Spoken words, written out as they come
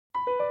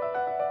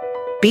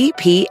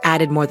BP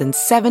added more than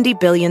 $70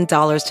 billion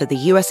to the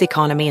U.S.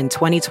 economy in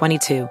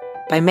 2022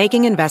 by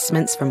making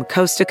investments from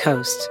coast to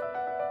coast.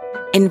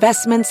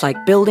 Investments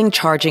like building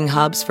charging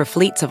hubs for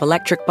fleets of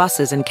electric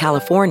buses in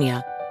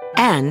California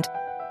and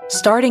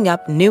starting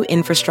up new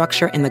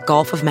infrastructure in the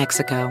Gulf of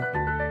Mexico.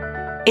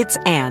 It's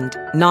and,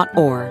 not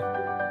or.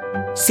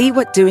 See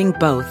what doing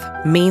both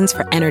means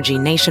for energy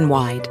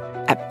nationwide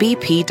at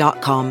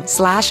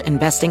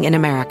bp.com/investing in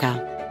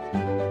America.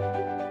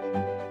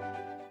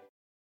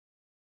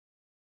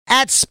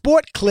 At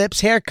Sport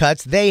Clips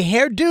Haircuts, they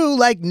hairdo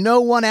like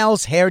no one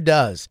else hair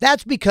does.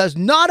 That's because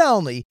not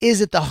only is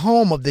it the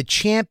home of the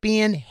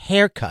champion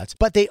haircuts,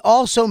 but they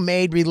also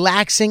made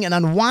relaxing and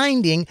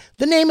unwinding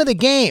the name of the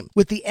game.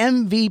 With the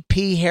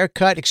MVP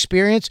haircut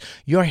experience,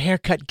 your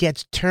haircut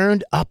gets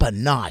turned up a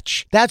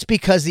notch. That's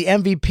because the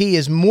MVP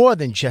is more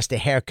than just a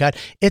haircut.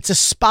 It's a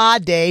spa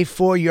day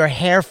for your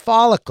hair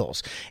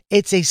follicles.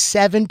 It's a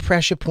 7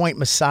 pressure point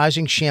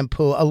massaging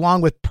shampoo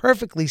along with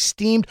perfectly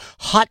steamed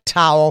hot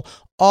towel,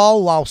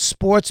 all while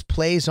sports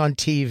plays on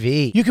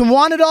TV. You can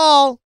want it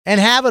all and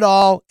have it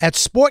all at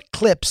Sport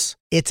Clips.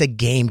 It's a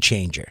game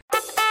changer.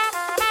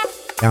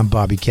 I'm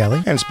Bobby Kelly.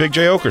 And it's Big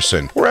J.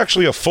 Okerson. We're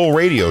actually a full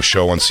radio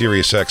show on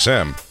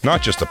SiriusXM,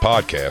 not just a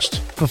podcast.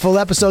 For full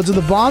episodes of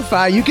The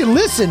Bonfire, you can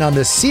listen on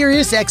the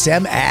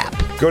SiriusXM app.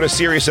 Go to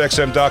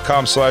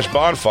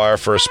SiriusXM.com/bonfire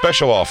for a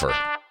special offer.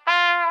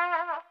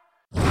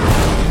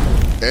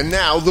 And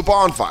now, The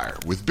Bonfire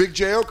with Big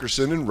J.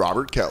 Okerson and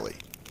Robert Kelly.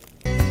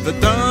 The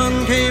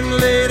dawn came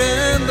late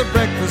and the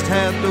breakfast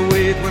had to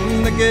wait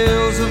when the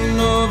gales of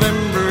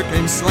November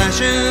came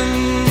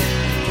slashing.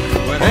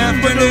 When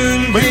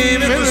afternoon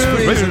came, it was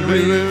freezing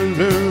rain.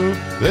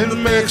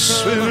 Then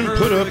Maxwell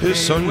put up his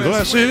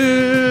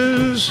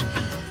sunglasses.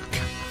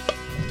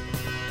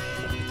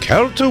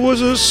 Calta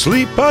was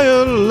asleep by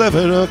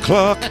 11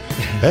 o'clock,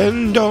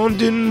 and Dawn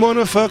didn't want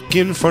to fuck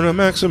in front of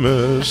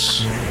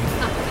Maximus.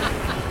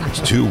 It's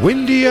too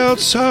windy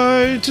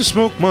outside to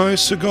smoke my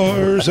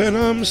cigars, and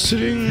I'm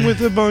sitting with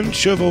a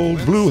bunch of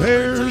old blue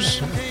hairs.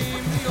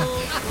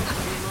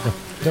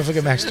 Don't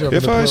forget Max to open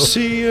If the I pool.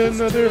 see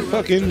another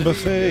fucking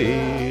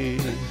buffet.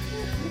 There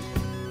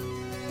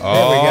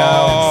we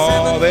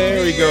go.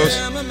 There he goes.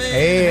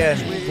 And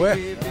where?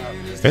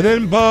 And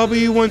then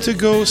Bobby went to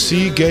go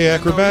see Gay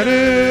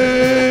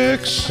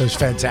Acrobatics. It was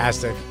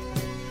fantastic.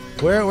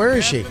 Where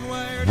is she?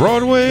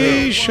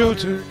 Broadway show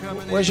too.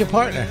 Where's your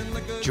partner?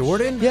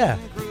 Jordan? Yeah.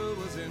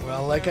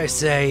 Well, like I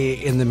say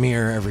in the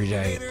mirror every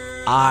day,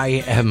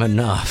 I am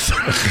enough.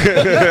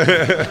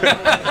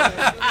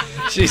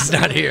 She's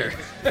not here.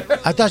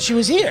 I thought she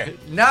was here.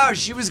 No,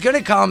 she was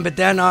gonna come, but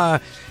then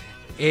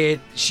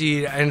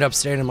she ended up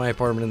staying in my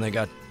apartment and they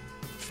got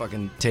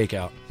fucking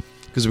takeout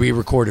because we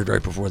recorded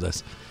right before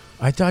this.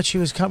 I thought she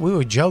was coming. We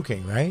were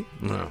joking, right?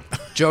 No,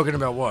 joking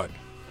about what?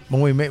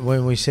 When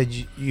we said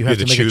you have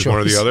to make choose a choice. one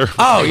or the other.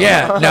 Oh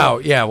yeah, no,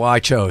 yeah. Well, I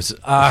chose.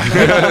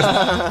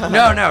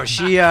 No.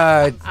 She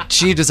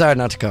decided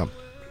not to come.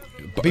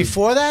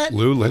 Before that,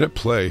 Lou, let it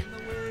play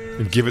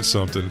and give it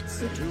something.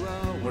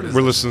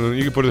 We're listening.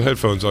 You can put the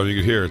headphones on. You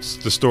can hear. It's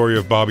the story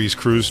of Bobby's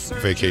cruise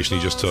vacation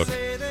he just took.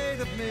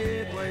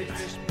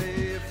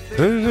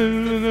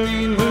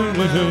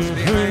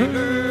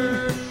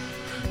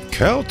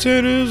 Calt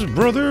and his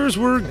brothers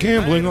were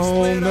gambling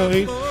all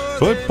night,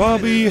 but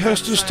Bobby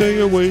has to stay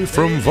away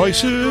from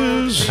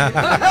vices.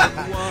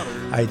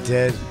 I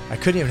did. I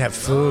couldn't even have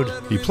food.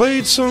 He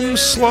played some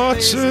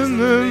slots and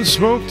then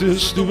smoked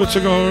his stupid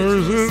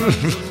cigars.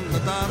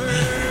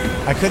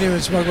 I couldn't even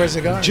smoke my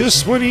cigar.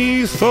 Just when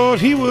he thought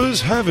he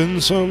was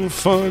having some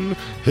fun,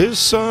 his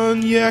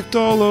son yacked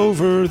all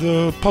over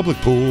the public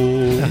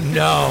pool.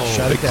 No.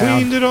 Shut They it down.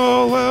 cleaned it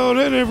all out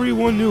and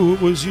everyone knew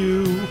it was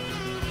you.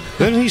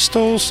 Then he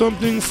stole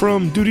something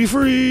from duty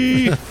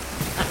free.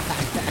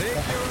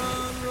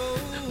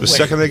 The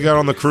second they got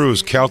on the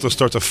cruise, Calta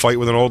starts a fight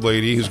with an old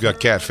lady who's got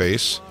cat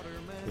face.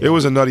 It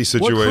was a nutty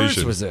situation. What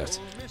cruise was this?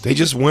 They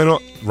just went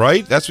on,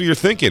 right? That's what you're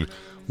thinking.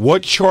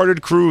 What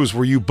chartered cruise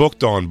were you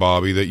booked on,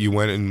 Bobby, that you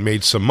went and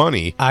made some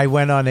money? I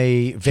went on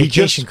a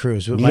vacation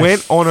cruise with my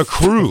on a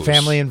cruise.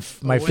 family and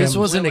my family. This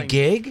wasn't a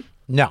gig?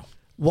 No.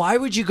 Why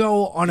would you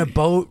go on a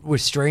boat with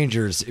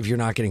strangers if you're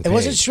not getting paid? It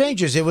wasn't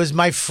strangers. It was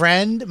my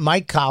friend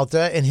Mike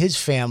Calta and his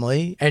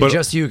family And But-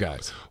 just you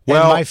guys. and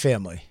Well, my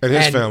family. And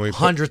his And family.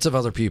 hundreds of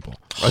other people.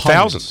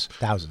 Thousands.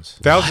 Thousands.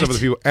 Thousands of other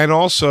people. And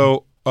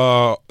also,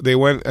 they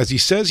went, as he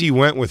says, he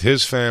went with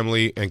his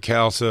family and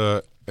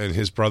Calta and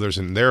his brothers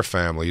and their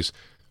families.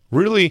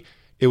 Really,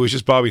 it was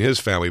just Bobby and his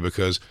family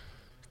because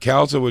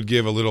Calta would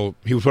give he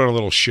would put on a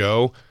little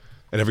show.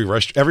 And every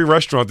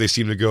restaurant they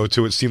seemed to go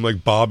to, it seemed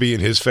like Bobby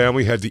and his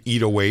family had to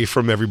eat away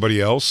from everybody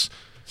else.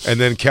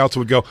 And then Calta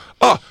would go,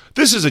 "Oh,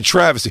 this is a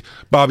travesty.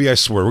 Bobby, I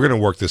swear, we're going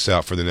to work this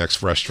out for the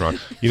next restaurant.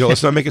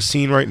 Let's not make a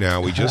scene right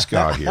now. We just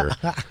got here.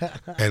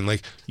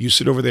 And, you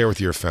sit over there with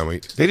your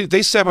family."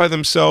 They sat by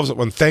themselves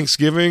on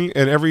Thanksgiving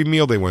and every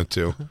meal they went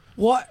to.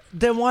 What?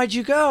 Then why'd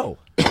you go?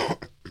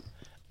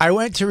 I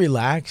went to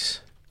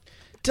relax.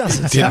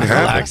 Doesn't Didn't sound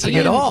happen. relaxing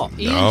at all.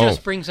 Ian No.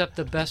 just brings up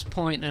the best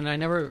point, and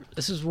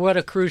this is what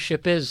a cruise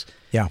ship is.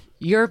 Yeah.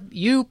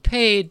 You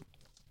paid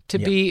to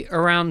be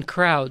around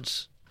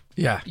crowds.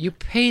 Yeah. You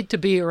paid to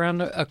be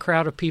around a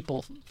crowd of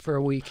people for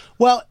a week.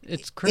 Well,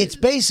 It's crazy. It's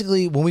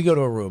basically when we go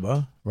to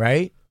Aruba,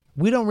 right?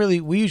 We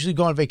usually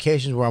go on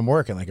vacations where I'm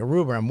working, like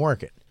Aruba, I'm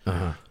working.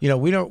 You know,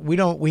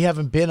 we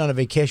haven't been on a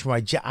vacation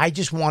where I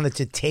just wanted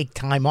to take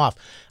time off.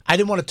 I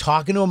didn't want to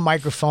talk into a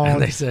microphone.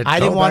 And they said, I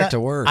 "Go didn't back want to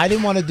work." I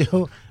didn't want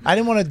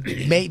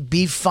to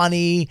be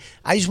funny.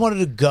 I just wanted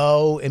to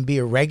go and be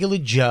a regular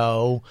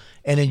Joe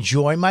and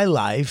enjoy my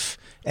life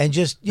and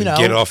just, you know,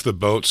 get off the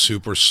boat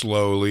super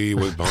slowly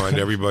with behind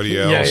everybody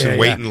else and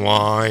wait in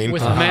line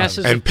With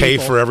masses and of pay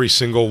people. for every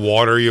single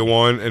water you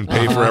want and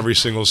pay for every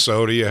single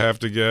soda you have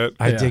to get.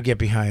 I did get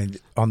behind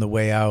on the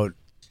way out.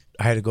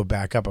 I had to go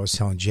back up. I was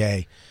telling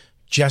Jay,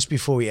 just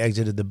before we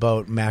exited the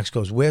boat, Max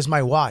goes, "Where's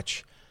my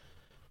watch?"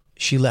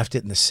 She left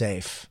it in the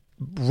safe.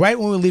 Right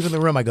when we were leaving the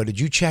room, I go, "Did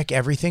you check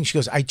everything?" She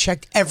goes, "I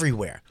checked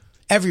everywhere.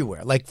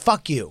 Everywhere. Like,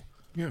 fuck you.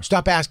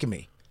 Stop asking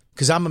me.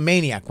 Because I'm a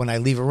maniac when I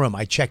leave a room.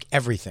 I check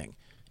everything.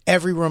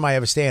 Every room I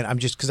ever stay in. I'm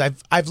just, because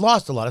I've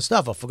lost a lot of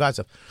stuff. I forgot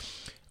stuff."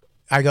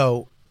 I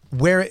go,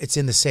 "Where?" "It's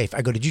in the safe."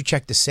 I go, "Did you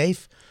check the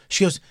safe?"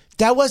 She goes,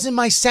 "That wasn't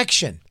my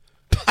section."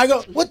 I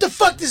go, "What the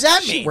fuck does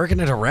that mean?" Working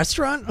at a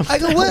restaurant? I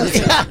go, "What?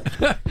 Yeah.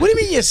 What do you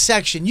mean your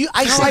section?"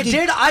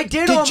 I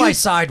did all my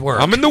side work.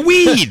 I'm in the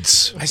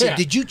weeds. I said,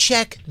 "Did you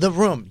check the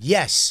room?"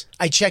 "Yes,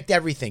 I checked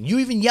everything." You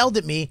even yelled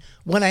at me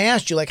when I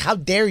asked you, like, "How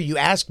dare you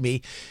ask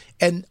me?"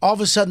 And all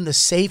of a sudden, the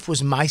safe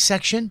was my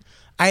section.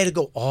 I had to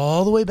go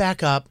all the way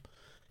back up,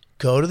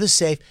 go to the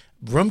safe.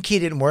 Room key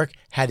didn't work.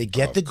 Had to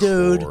get the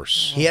dude.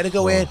 course. He had to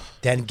go in,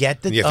 then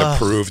get the. You have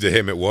to prove to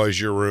him it was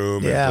your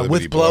room. Yeah, and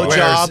with blah, blah, blah.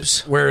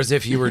 blowjobs. Whereas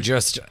if you were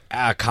just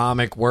a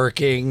comic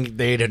working,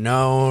 they'd have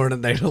known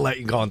and they'd have let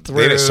you go on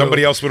through.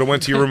 Somebody else would have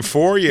went to your room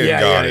for you and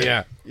got it.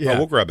 yeah. Oh,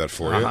 we'll grab that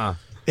for you.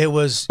 It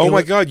was. Oh it my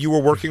was- God! You were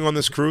working on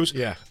this cruise,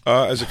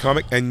 as a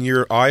comic, and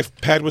your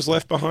iPad was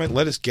left behind.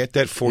 Let us get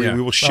that for Yeah. you.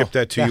 We will ship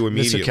that to you Mr.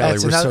 immediately. Kelly,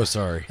 That's we're another- so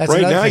sorry. that's Right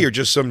another now, thing. you're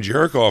just some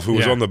jerk off who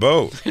was Yeah. on the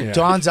boat.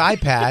 Dawn's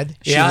iPad.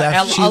 She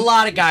left. a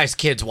lot of guys'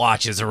 kids'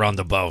 watches are on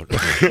the boat.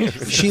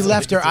 She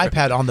left her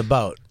iPad on the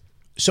boat.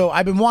 So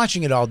I've been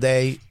watching it all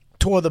day.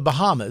 Tour the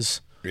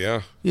Bahamas.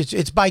 Yeah.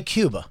 It's by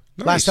Cuba.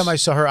 Nice. Last time I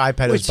saw her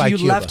iPad, it was Wait, by so you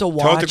Cuba. left a Tell her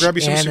watch to grab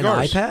you some and an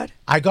cigars. iPad?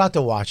 I got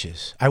the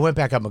watches. I went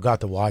back up and got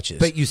the watches.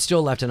 But you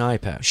still left an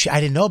iPad.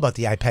 I didn't know about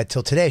the iPad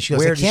till today. She goes,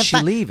 Where I did can't she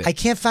fi- leave it? I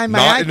can't find my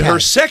Not iPad. in her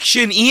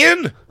section,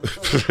 Ian.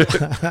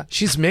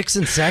 She's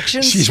mixing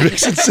sections? She's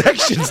mixing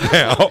sections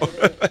now.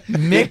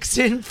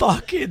 mixing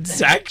fucking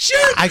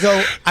sections? I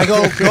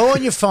go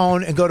on your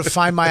phone and go to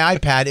find my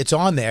iPad. It's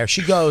on there.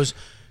 She goes,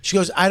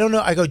 I don't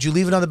know. I go, did you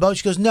leave it on the boat?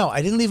 She goes, no,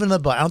 I didn't leave it on the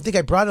boat. I don't think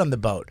I brought it on the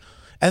boat.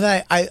 And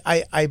then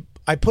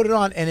I put it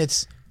on, and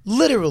it's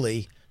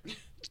literally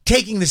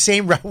taking the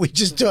same route we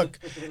just took.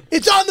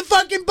 It's on the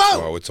fucking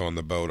boat. Oh, it's on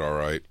the boat, all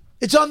right.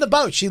 It's on the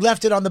boat. She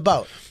left it on the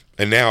boat.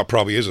 And now it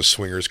probably is a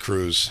swingers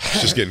cruise.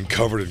 It's just getting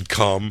covered in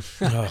cum.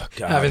 Oh,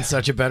 God. Having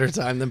such a better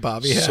time than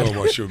Bobby had. So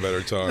much of a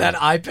better time. That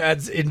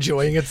iPad's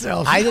enjoying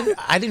itself. I didn't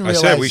I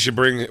realize. said we should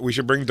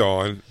bring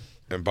Dawn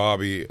and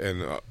Bobby,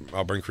 and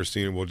I'll bring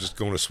Christine. We'll just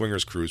go on a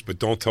swingers cruise, but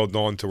don't tell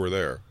Dawn till we're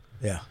there.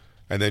 Yeah.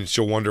 And then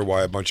she'll wonder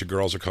why a bunch of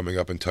girls are coming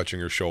up and touching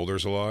her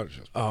shoulders a lot.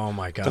 Oh,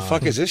 my God. The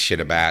fuck is this shit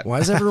about? Why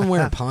is everyone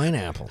wearing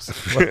pineapples?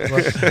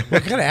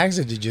 What kind of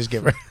accent did you just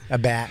give her? A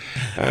bat.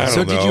 I don't So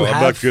know. did you I'm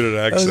have- not good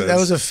at accents. That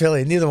was a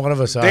Philly. Neither one of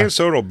us are. Dan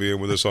Soto will be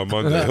in with us on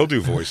Monday. He'll do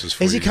voices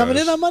for Is you he coming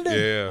guys. in on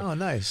Monday? Yeah. Oh,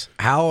 nice.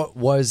 How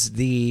was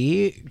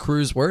the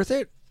cruise worth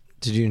it?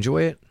 Did you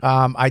enjoy it?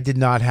 I did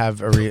not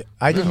have a.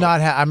 I did not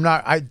have. I'm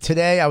not.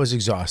 Today I was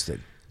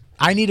exhausted.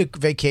 I need a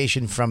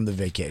vacation from the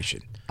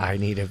vacation. I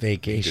need a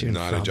vacation. Did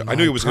not from enjoy. I my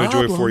knew he was going to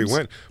enjoy it before he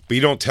problems. went, but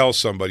you don't tell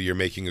somebody you're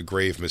making a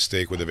grave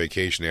mistake with a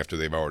vacation after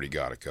they've already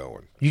got it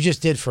going. You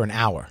just did for an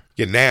hour.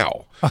 Yeah,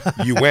 now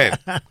you went,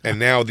 and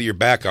now that you're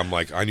back, I'm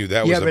like, I knew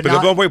that was. Yeah, it. but But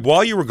not- by the way,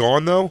 while you were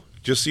gone, though,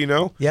 just so you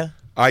know, Yeah.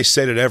 I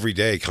said it every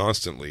day,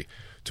 constantly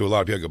to a lot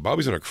of people. I go,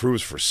 Bobby's on a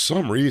cruise for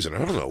some reason. I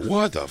don't know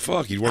what the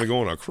fuck he'd want to go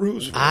on a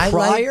cruise for.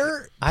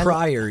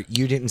 Prior,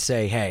 you didn't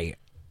say, "Hey,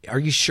 are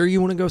you sure you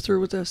want to go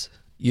through with this?"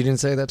 You didn't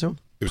say that to him.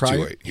 It was Prior?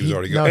 too late. He was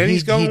already no, going. And he-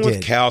 he's going he with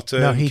did. Calta.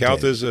 No, he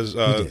Calta's did. is, He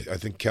did. I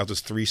think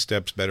Calta's 3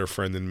 steps better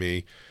friend than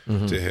me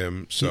to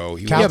him. So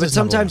he Calta's Yeah, was, but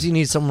number sometimes one. you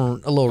need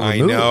someone a little I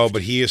removed. know,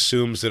 but he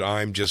assumes that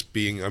I'm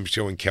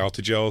showing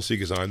Calta jealousy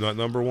because I'm not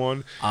number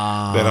one.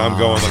 Then I'm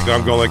going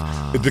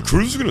like, the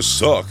cruise is going to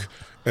suck.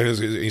 And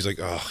he's like,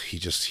 oh, he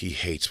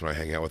hates when I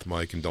hang out with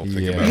Mike and don't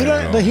think about You it.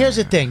 don't. But here's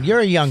the thing. You're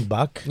a young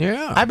buck.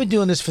 Yeah. I've been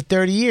doing this for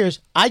 30 years.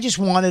 I just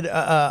wanted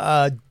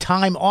a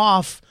time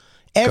off.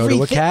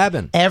 to a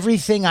cabin.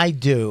 Everything I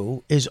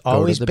do is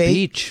always the based.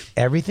 beach.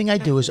 Everything I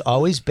do is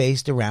always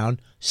based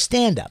around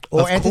stand-up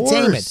or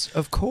entertainment.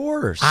 Of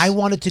course. I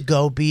wanted to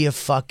go be a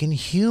fucking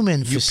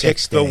human for You 6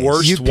 picked the days.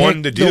 worst you one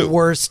picked to do. the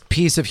worst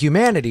piece of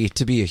humanity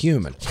to be a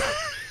human.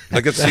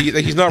 Like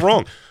he's not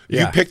wrong.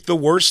 Yeah. You picked the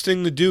worst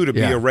thing to do to be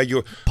Yeah. a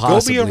regular.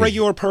 Possibly. Go be a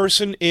regular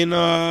person in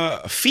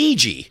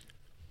Fiji.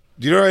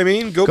 Do you know what I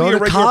mean? Go be to a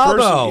regular Cabo.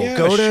 person. Yeah,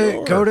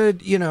 Go to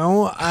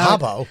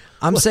Cabo.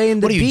 I'm saying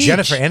the What are you, beach.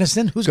 Jennifer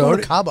Aniston? Who's going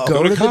to Cabo?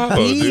 Go to the Cabo,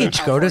 dude.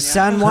 beach. Go to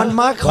San Juan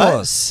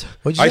Marcos.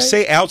 What'd you I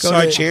say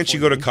outside Go to- chance you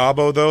go to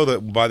Cabo, though,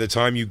 that by the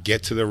time you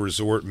get to the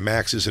resort,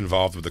 Max is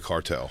involved with the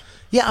cartel.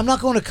 Yeah, I'm not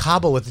going to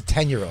Cabo with a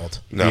 10-year-old.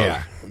 No,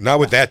 Yeah. not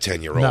with that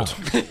 10-year-old.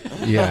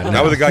 Yeah.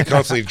 Not with a guy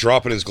constantly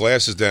dropping his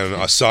glasses down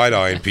and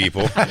side-eyeing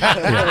people.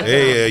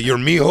 Hey, your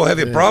mijo have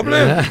a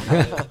problem?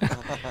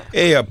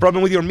 Hey, a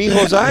problem with your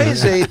mijo's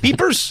eyes? Hey,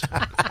 peepers?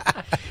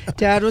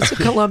 Dad, what's a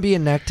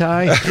Colombian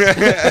necktie?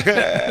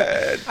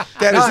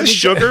 Dad, is this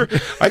sugar?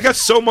 I got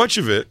so much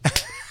of it.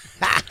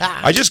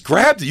 I just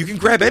grabbed it. You can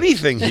grab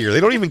anything here. They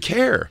don't even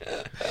care.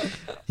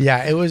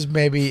 Yeah, it was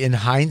maybe in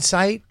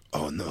hindsight.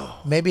 Oh, no.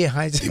 Maybe in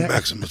hindsight.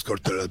 Maximus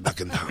Cartel is back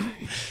in town.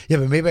 Yeah,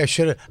 but maybe I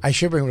should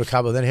bring him to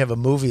Cabo. Then have a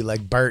movie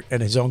like Bert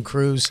and his own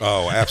cruise.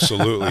 Oh,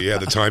 absolutely. Yeah,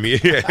 the time he...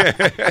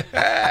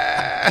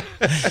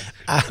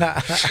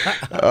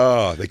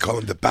 Oh, they call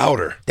him the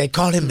Powder. They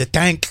call him the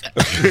tank.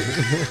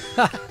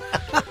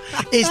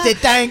 It's the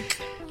tank.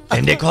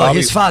 And they call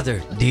his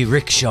father the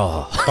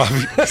rickshaw.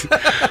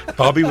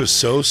 Bobby was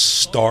so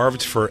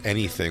starved for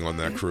anything on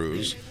that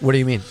cruise. What do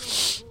you mean?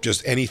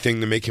 Just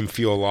anything to make him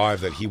feel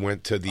alive that he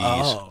went to these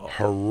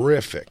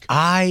horrific.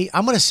 I'm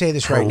going to say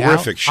this right now.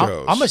 Horrific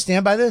shows. I'm going to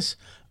stand by this.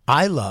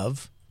 I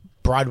love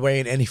Broadway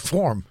in any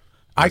form.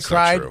 That's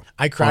not true.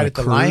 I cried On a at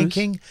the Lion cruise?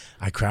 King.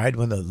 I cried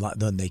when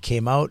they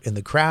came out in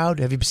the crowd.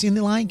 Have you seen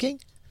the Lion King?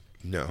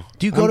 No,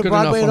 Do you go to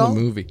Broadway at all? the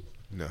movie.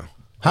 no.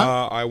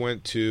 Huh? I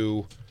went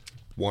to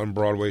one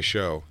Broadway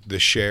show, the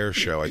Cher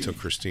show. I took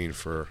Christine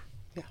for.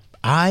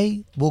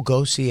 I will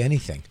go see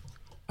anything.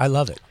 I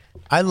love it.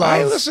 I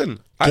liked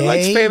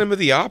Phantom of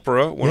the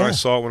Opera when I Yeah.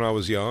 saw it when I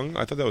was young.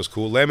 I thought that was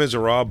cool. Les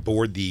Miserables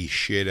bored the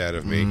shit out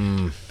of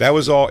me. That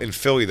was all in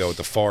Philly, though, at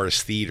the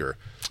Forest Theater.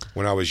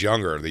 When I was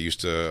younger, they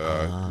used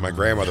to. My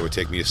grandmother would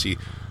take me to see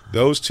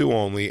those two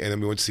only, and then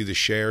we went to see the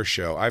Cher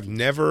show. I've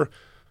never,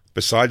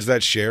 besides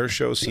that Cher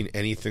show, seen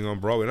anything on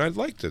Broadway, and I'd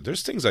like to.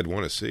 There's things I'd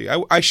want to see.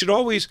 I should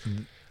always.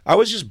 I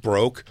was just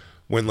broke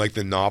when like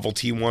the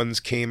novelty ones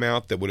came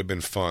out that would have been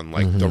fun.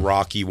 Like the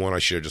Rocky one I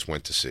should have just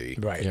went to see.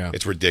 Right. Yeah.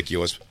 It's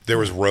ridiculous. There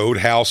was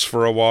Roadhouse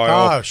for a while.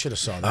 Oh, I should have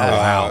saw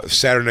that.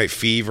 Saturday Night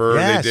Fever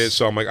Yes. they did.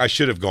 So I'm like, I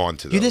should have gone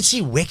to those. You didn't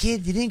see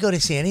Wicked? You didn't go to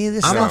see any of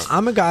this stuff?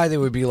 I'm a guy that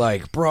would be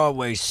like,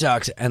 Broadway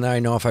sucks. And I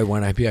know if I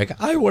went, I'd be like,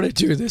 I want to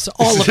do this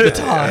all of the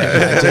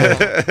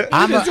time.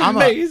 I'm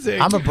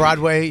amazing. I'm a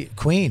Broadway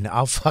queen.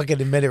 I'll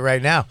fucking admit it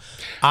right now.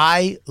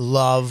 I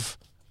love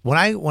when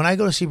I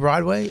go to see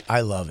Broadway. I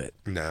love it.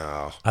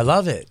 No. I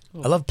love it.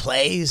 I love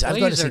plays. I've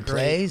gone to Plays see are great.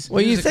 plays. Well,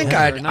 you Musicals think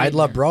are a I'd nightmare.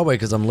 love Broadway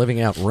because I'm living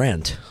out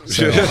Rent.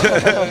 So,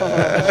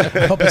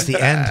 I hope it's the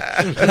end.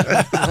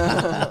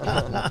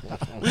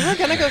 We were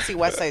gonna go see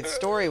West Side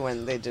Story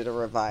when they did a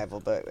revival,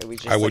 but we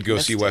just I would go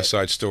missed see it. West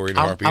Side Story in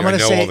I'm heartbeat. I gonna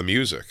know say- all the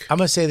music. I'm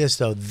gonna say this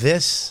though.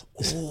 This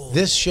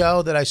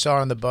show that I saw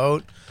on the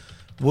boat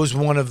was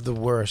one of the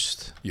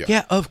worst.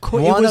 yeah, of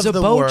course. One It was of a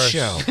the boat worst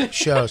show.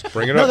 shows.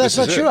 Bring it no, up. that's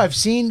This not is true. it. I've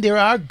seen there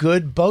are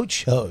good boat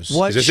shows.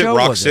 What Is this it show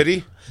Rock was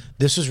City?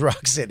 This was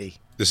Rock City.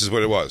 This is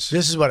what it was.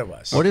 This is what it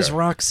was. What is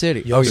Rock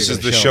City? This is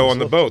the show on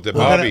the boat that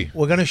Bobby.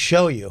 We're gonna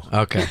show you.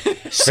 Okay.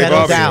 Settle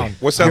Bobby, down.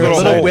 what's that You're little a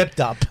little hole? whipped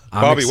up.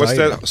 Bobby, what's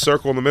excited. that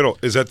circle in the middle?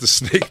 Is that the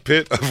snake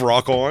pit of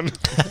Rock On?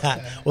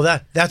 Well,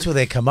 that's where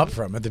they come up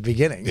from at the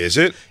beginning. Is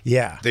it?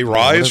 Yeah. They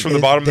rise from the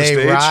bottom of the They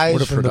stage? rise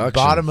What a from the production.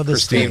 bottom of the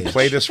Christine, stage.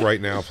 play this right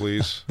now,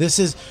 please. This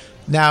is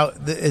now.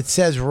 It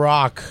says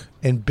rock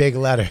in big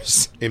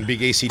letters. In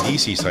big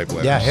ACDC type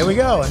letters. Yeah, here we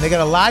go, and they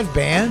got a live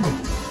band.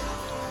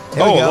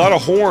 Here we Oh, go. a lot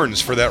of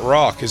horns for that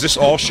rock. Is this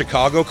all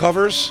Chicago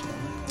covers?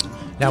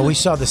 Now we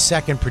saw the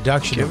second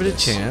production. Give of it a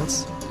this.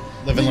 chance.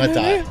 Live and let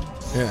die.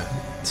 Yeah.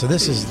 So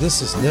this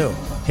is new.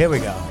 Here we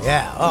go.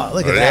 Yeah. Oh,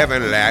 look at that. Live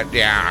and let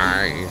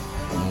die.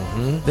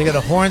 They got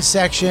a horn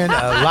section,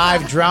 a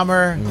live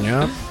drummer,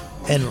 Yep.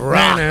 and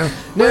rock.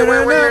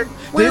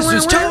 This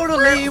is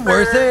totally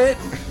worth it.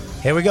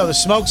 Here we go. The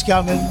smoke's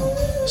coming.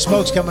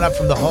 Smoke's coming up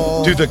from the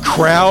hole. Dude, the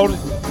crowd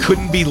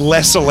couldn't be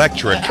less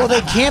electric. Well,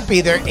 they can't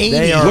be. They're 80.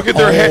 They are Look at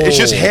their head. It's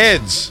just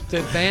heads.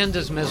 The band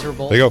is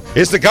miserable. They go,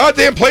 is the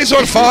goddamn place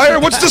on fire?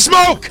 What's the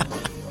smoke?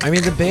 I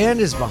mean, the band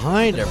is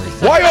behind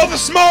everything. Why all the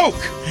smoke?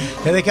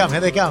 Here they come. Here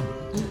they come.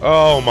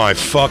 Oh, my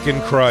fucking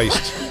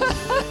Christ.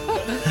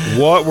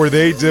 What were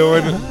they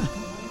doing?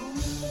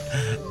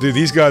 Dude,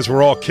 these guys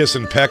were all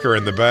kissing Pecker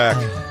in the back.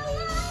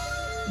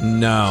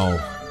 No.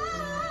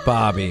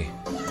 Bobby.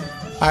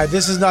 All right,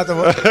 this is not the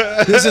one.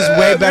 This is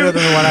way better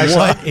than the one I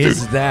saw. What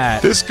is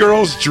that? This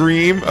girl's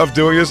dream of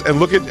doing this, and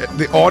look at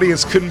the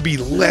audience couldn't be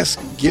less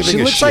giving She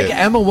a looks shit. like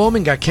Emma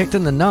Woman got kicked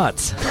in the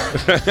nuts.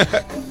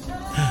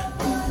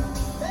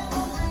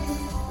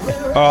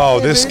 Oh,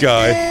 this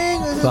guy.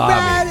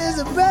 Bobby.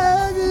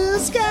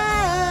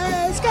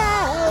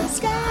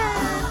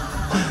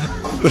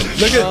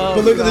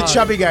 Look at the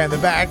chubby guy in the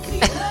back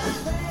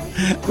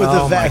with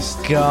the vest.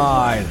 My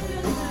God.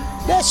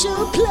 That's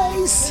your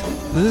place.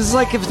 This is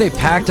like if they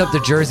packed up the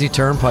Jersey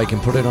Turnpike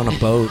and put it on a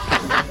boat.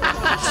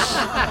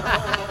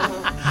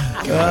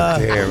 God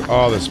damn.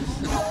 Oh, this.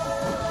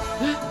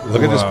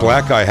 Look at this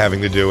black guy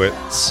having to do it.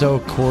 So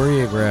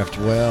choreographed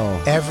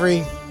well.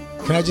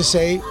 Can I just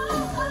say, Do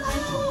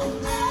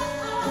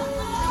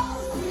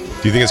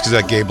you think it's because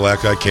that gay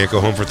black guy can't go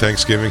home for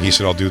Thanksgiving? He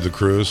said, I'll do the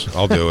cruise.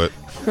 I'll do it.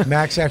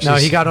 Max actually... No,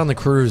 he got on the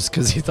cruise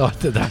because he thought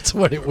that that's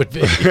what it would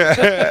be.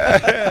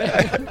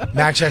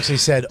 Max actually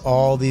said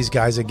all these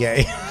guys are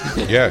gay.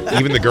 Yeah,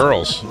 even the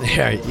girls.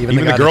 Yeah,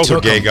 Even the girls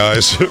are gay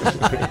guys. But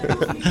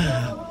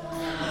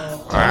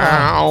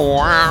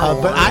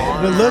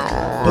look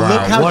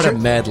how what a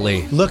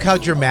medley. Look how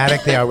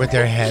dramatic they are with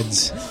their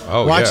heads.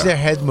 Oh, Watch yeah. their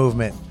head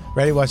movement.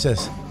 Ready? Watch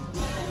this.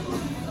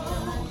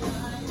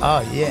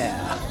 Oh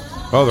yeah.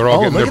 Oh, they're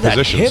all getting look their at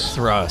positions. that hip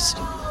thrust.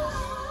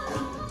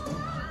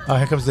 Oh,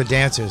 here comes the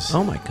dancers.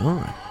 Oh my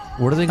god.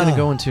 What are they going to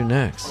go into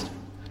next?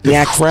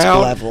 Next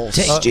crowd- level.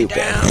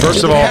 Stupid.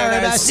 First of all,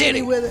 Paradise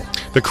City with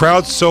it. the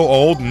crowd's so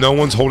old, no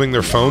one's holding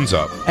their phones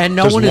up. And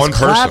no There's one is one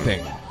person.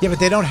 clapping. Yeah, but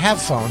they don't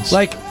have phones.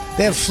 Like,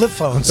 they have flip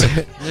phones.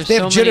 They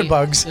have so many-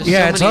 jitterbugs. there's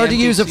yeah, so it's many hard to empty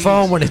use a seats.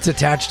 phone when it's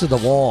attached to the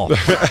wall.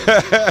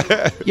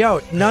 Yo,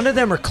 none of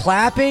them are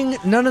clapping.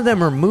 None of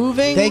them are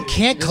moving. They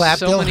can't There's clap.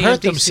 so They'll many hurt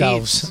empty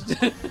themselves.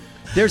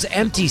 There's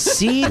empty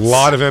seats. A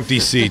lot of empty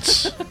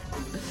seats.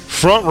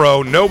 Front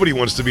row, nobody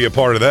wants to be a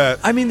part of that.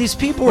 I mean, these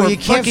people Well, are you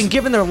can't fucking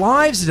giving their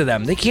lives to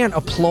them. They can't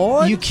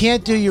applaud. You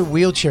can't do your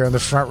wheelchair in the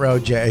front row,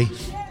 Jay.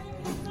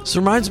 This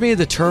reminds me of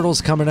the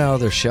Turtles coming out of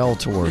their shell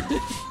tour.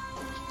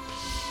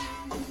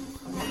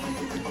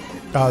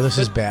 Oh, this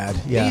is bad.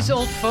 Yeah. These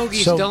old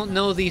fogies So- don't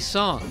know these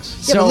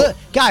songs. Yeah, but look,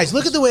 guys,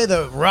 look at the way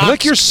the Rock.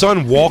 Like your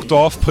son walked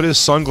off, put his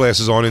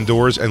sunglasses on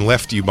indoors, and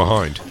left you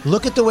behind.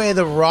 Look at the way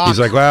the Rock. He's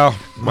like, well,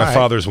 my Right.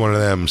 father's one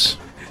of thems.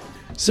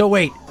 So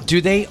wait,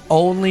 do they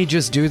only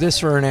just do this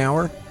for an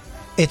hour?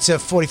 It's a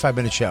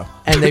 45-minute show.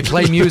 And they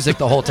play music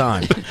the whole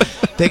time?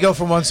 They go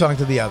from one song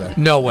to the other.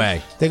 No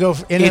way. They go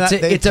in and out.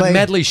 It's a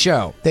medley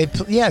show.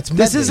 Yeah, it's medley.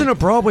 This isn't a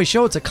Broadway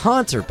show. It's a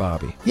concert,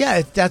 Bobby.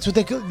 Yeah, that's what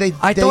they.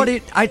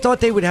 I thought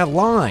they would have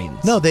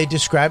lines. No, they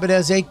describe it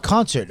as a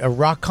concert, a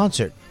rock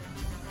concert,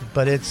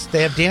 but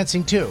they have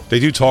dancing too. They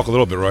do talk a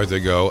little bit, right?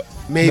 They go,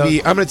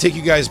 maybe I'm going to take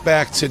you guys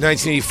back to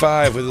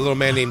 1985 with a little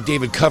man named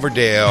David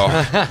Coverdale.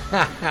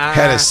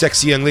 Had a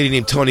sexy young lady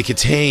named Toni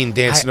Katane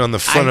dancing on the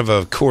front of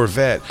a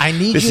Corvette. I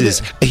need this you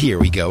is here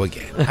we go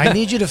again. I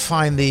need you to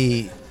find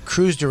the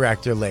cruise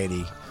director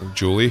lady.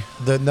 Julie?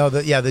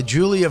 The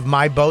Julie of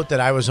my boat that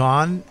I was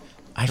on.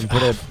 I Put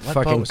a what boat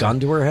fucking was gun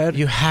that? to her head.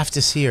 You have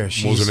to see her.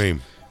 What was her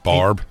name?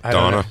 Barb? I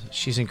don't Donna? know.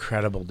 She's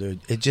incredible,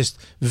 dude. It just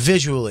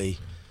visually,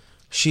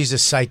 she's a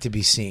sight to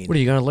be seen. What are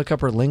you going to look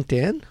up her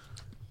LinkedIn?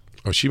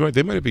 Oh,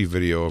 they might be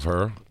video of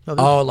her.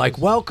 Oh, like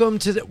welcome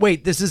to the.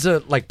 Wait, this is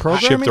a like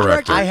programming Ship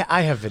director.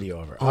 I have video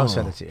of her. I'll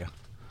send it to you.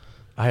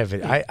 I have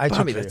video. I took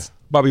Bobby, video. that's.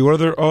 Bobby, what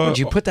other Did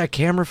you put that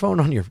camera phone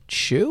on your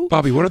shoe?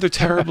 Bobby, what other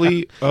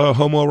terribly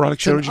homoerotic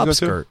show did you go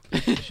Upskirt.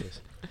 to?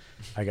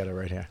 I got it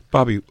right here.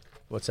 Bobby,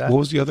 What's that? what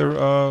was the other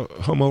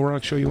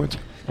homoerotic show you went to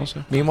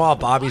also? Meanwhile,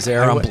 Bobby's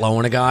there. I'm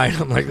blowing a guy.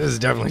 I'm like, this is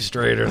definitely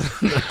straighter.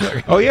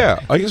 Oh, yeah.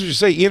 I guess we should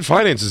say Ian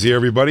Fidance is here,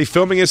 everybody,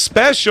 filming his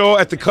special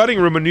at the Cutting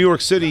Room in New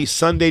York City,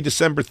 Sunday,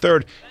 December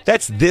 3rd.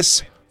 That's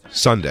this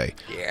Sunday.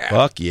 Yeah.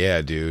 Fuck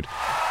yeah, dude.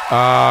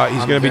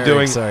 He's going to be very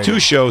doing excited. 2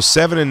 shows,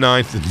 7 and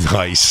 9th.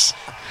 Nice.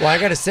 Well, I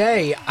got to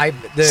say,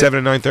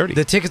 7 and 9:30.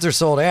 The tickets are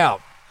sold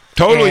out.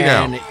 Totally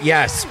And, now.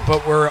 Yes,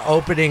 but we're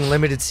opening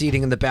limited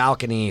seating in the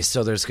balcony,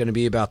 so there's going to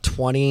be about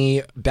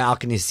 20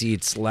 balcony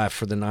seats left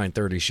for the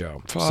 9:30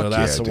 show. Fuck so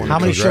that's yeah, the dude. one. How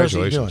many shows are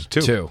you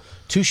Congratulations. doing? 2.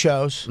 2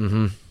 shows.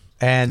 Mm-hmm.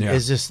 And Yeah.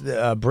 is this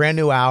a brand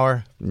new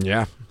hour?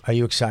 Yeah. Are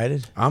you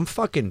excited? I'm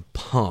fucking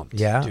pumped.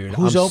 Yeah? dude.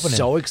 Who's I'm opening?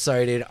 so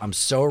excited. I'm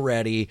so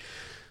ready.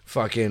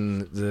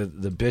 Fucking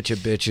the bitch of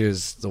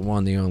bitches, the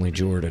one, the only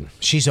Jordan.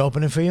 She's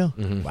opening for you?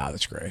 Wow,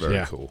 that's great. Very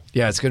yeah. cool.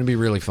 Yeah, it's going to be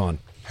really fun.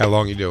 How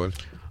long you doing?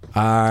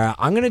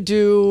 I'm going to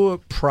do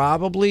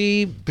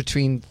probably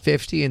between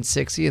 50 and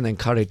 60 and then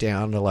cut it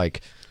down to like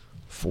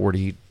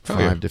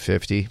 45 to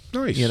 50.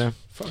 Nice. You know?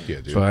 Fuck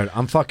yeah, dude. But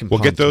I'm fucking We'll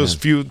get pumped,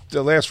 those man.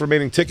 the last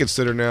remaining tickets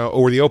that are now,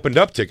 or the opened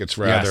up tickets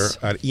rather, Yes.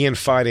 at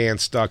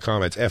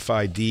ianfidance.com. It's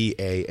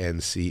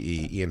FIDANCE,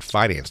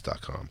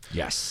 ianfidance.com.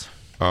 Yes.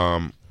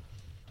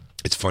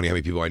 It's funny how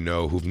many people I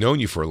know who've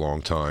known you for a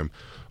long time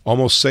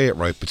almost say it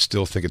right, but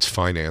still think it's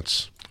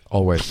finance.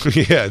 Always.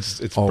 Yeah, it's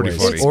pretty Always.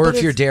 funny. Or But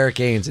if you're it's- Derek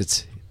Gaines,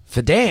 it's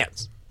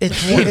Fidance.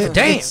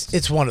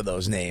 It's one of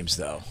those names,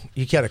 though.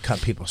 You got to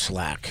cut people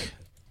slack.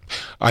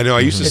 I know.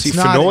 I used to It's see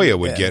not- Fenoya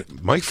would yeah.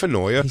 get Mike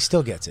Fenoya, He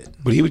still gets it.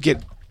 but he would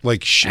get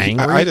like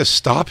Angry? I had to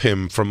stop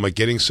him from like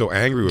getting so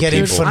angry with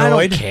Getting people. I don't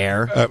Annoyed?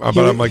 care. But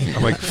I'm like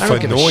I don't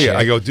give a Fenoya. shit.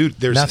 I go, dude.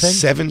 There's Nothing?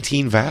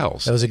 17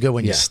 vowels. That was a good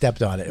one. You Yeah.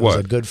 stepped on it. It What?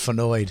 was a good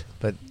phenoid.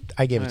 But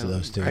I gave it to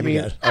those two. I You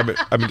mean, got it.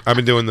 I've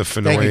been doing the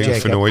Thank you,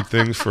 Jacob. Fenoid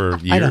thing for I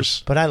know,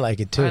 years. but I like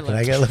it too. Can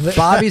I get a little bit?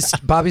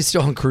 Bobby's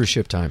still on cruise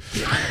ship time.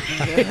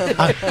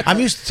 I'm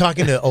used to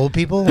talking to old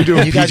people. You're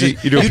doing you guys, PG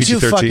you're doing you two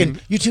PG-13?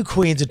 you two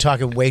queens are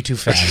talking way too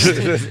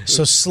fast.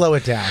 So slow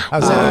it down.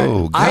 How's that?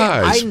 Oh,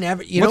 guys. I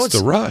never. You know what's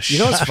the rush? You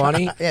know what's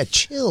funny? Yeah,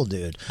 chill,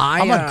 dude. I,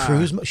 I'm on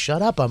cruise.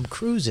 Shut up. I'm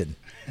cruising.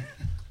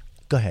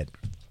 Go ahead.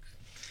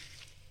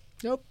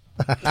 Nope.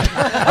 We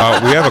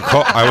have a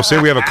call. I will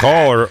say we have a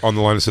caller on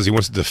the line that says he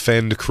wants to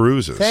defend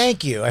cruises.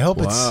 Thank you. I hope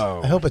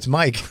it's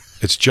Mike.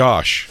 It's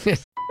Josh.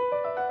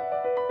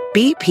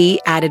 BP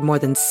added more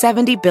than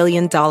 $70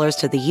 billion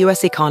to the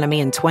U.S. economy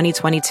in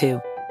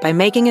 2022 by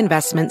making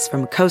investments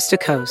from coast to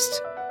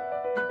coast.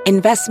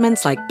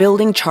 Investments like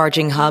building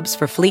charging hubs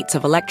for fleets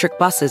of electric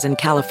buses in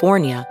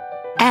California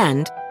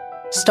and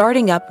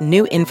starting up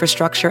new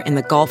infrastructure in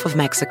the Gulf of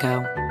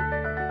Mexico.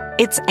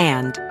 It's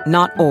and,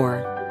 not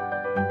or.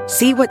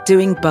 See what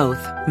doing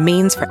both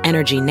means for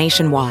energy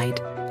nationwide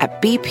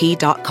at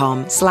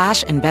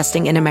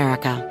bp.com/investing in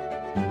America.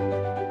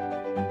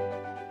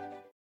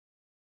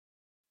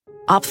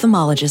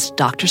 Ophthalmologist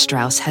Dr.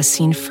 Strauss has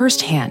seen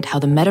firsthand how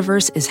the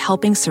metaverse is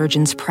helping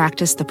surgeons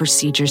practice the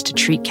procedures to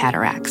treat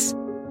cataracts.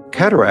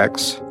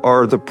 Cataracts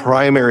are the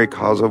primary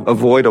cause of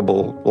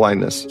avoidable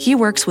blindness. He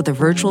works with a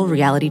virtual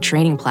reality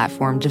training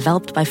platform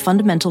developed by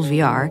Fundamental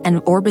VR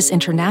and Orbis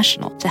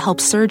International to help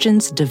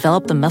surgeons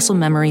develop the muscle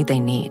memory they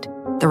need.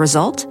 The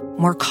result?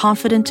 More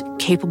confident,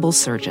 capable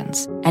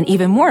surgeons. And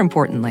even more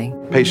importantly,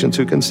 Patients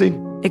who can see.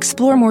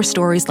 explore more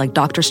stories like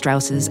Dr.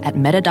 Strauss's at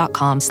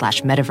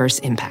meta.com/metaverse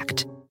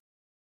impact.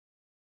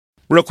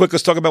 Real quick,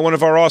 let's talk about one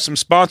of our awesome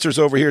sponsors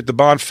over here at the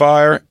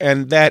Bonfire,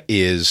 and that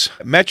is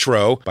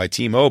Metro by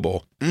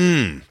T-Mobile.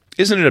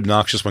 Isn't it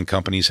obnoxious when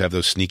companies have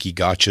those sneaky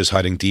gotchas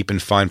hiding deep in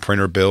fine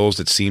printer bills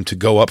that seem to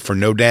go up for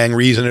no dang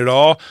reason at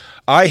all?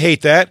 I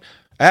hate that.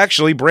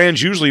 Actually,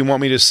 brands usually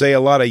want me to say a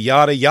lot of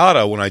yada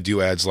yada when I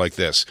do ads like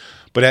this.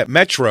 But at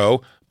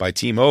Metro by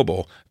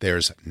T-Mobile,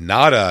 there's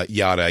nada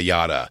yada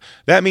yada.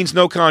 That means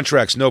no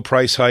contracts, no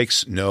price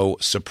hikes, no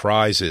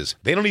surprises.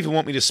 They don't even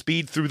want me to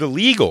speed through the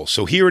legal,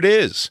 so here it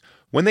is.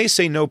 When they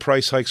say no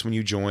price hikes when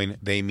you join,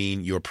 they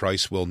mean your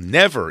price will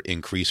never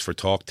increase for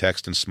talk,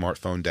 text, and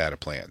smartphone data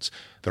plans.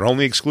 Their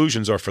only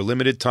exclusions are for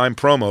limited time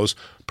promos,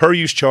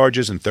 per-use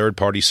charges, and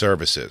third-party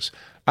services.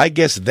 I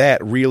guess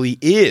that really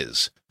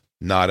is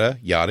nada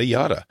yada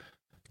yada.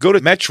 Go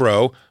to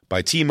Metro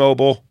by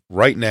T-Mobile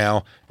right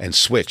now and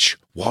switch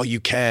while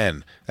you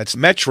can. That's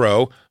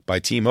Metro by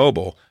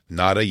T-Mobile,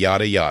 nada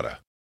yada yada.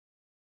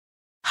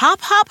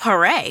 Hop, hop,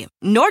 hooray!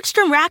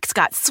 Nordstrom Rack's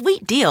got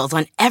sweet deals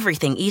on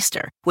everything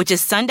Easter, which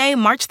is Sunday,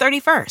 March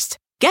 31st.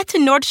 Get to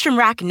Nordstrom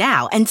Rack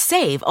now and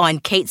save on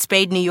Kate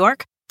Spade New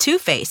York, Too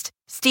Faced,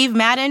 Steve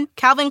Madden,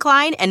 Calvin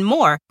Klein, and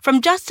more from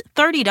just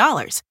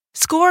 $30.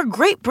 Score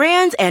great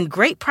brands and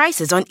great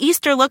prices on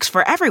Easter looks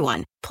for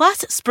everyone, plus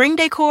spring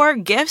decor,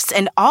 gifts,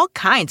 and all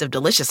kinds of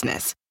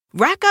deliciousness.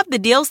 Rack up the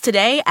deals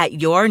today at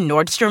your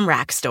Nordstrom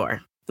Rack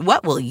store.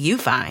 What will you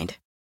find?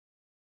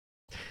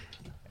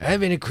 I've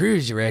been a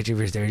cruise director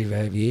for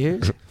 35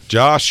 years.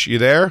 Josh, you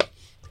there?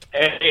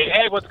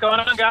 Hey, what's going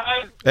on,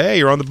 guys? Hey,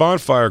 you're on the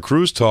Bonfire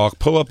Cruise Talk.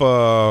 Pull up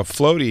a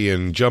floaty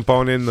and jump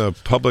on in the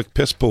public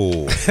piss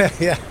pool.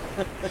 Yeah.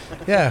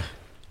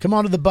 Come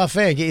on to the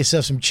buffet. Get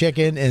yourself some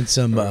chicken and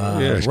some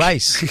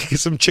rice. Get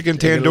some chicken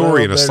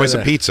tandoori and a slice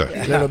of pizza.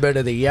 A little bit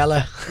of the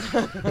yellow.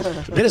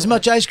 Get as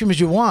much ice cream as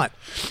you want.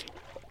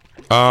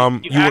 You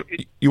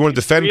want to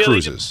defend really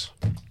cruises?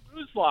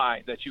 Cruise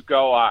line that you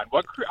go on.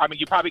 I mean,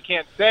 you probably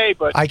can't say,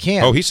 but I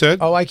can. Oh, he said.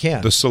 Oh, I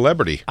can. The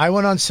Celebrity. I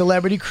went on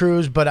Celebrity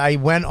Cruise, but I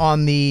went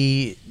on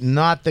the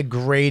not the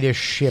greatest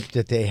ship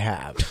that they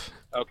have.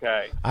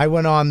 Okay. I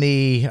went on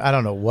the I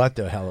don't know what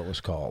the hell it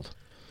was called.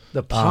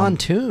 The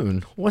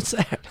pontoon. What's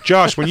that?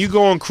 Josh, when you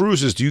go on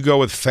cruises, do you go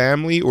with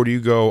family or do you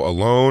go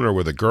alone or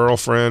with a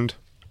girlfriend?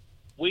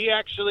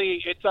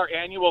 It's our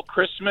annual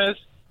Christmas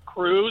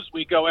cruise.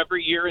 We go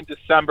every year in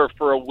December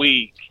for a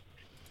week,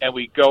 and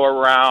we go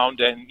around,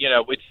 and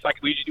it's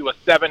like we usually do a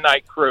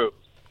 7-night cruise.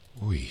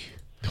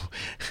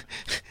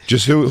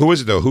 Just who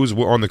is it though? Who's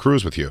on the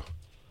cruise with you?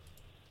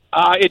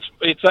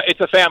 It's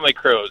a family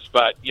cruise,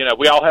 but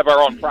we all have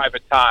our own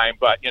private time.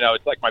 But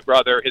it's like my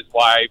brother, his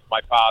wife,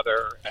 my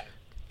father,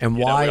 and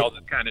why we all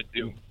just kind of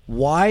do.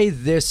 Why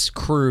this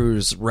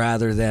cruise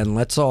rather than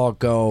let's all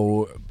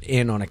go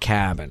in on a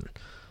cabin?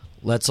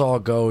 Let's all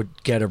go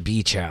get a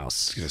beach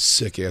house. Get a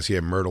sick ass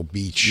here, Myrtle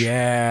Beach.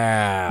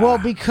 Yeah. Well,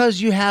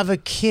 because you have a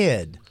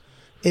kid.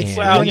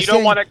 Well, you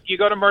don't want to. You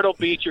go to Myrtle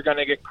Beach, you're going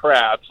to get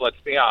crabs. Let's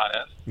be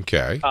honest.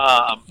 Okay.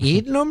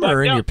 Eating them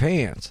or in your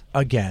pants?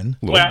 Again.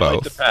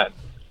 Both. It depends.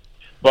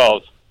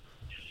 Both.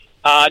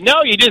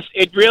 No,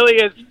 it really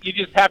is. You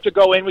just have to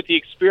go in with the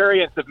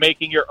experience of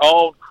making your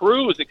own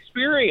cruise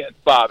experience,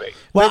 Bobby.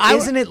 Well,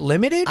 isn't it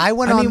limited? I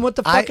mean, what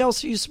the fuck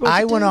else are you supposed to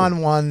do? I went on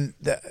one.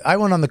 I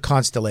went on the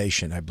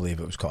Constellation, I believe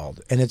it was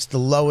called, and it's the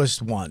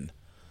lowest one.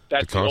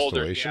 That's The an older.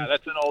 Constellation? Yeah,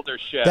 that's an older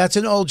ship. That's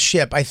an old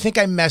ship. I think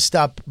I messed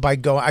up by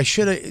going. I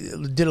should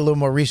have did a little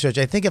more research.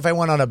 I think if I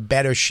went on a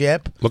better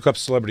ship, Look up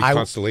Celebrity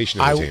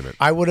Constellation Entertainment.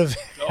 I would have.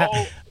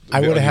 I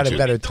would have had a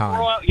better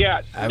time.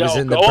 I was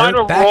in the go on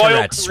a Baccarat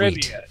Royal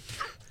suite. Caribbean.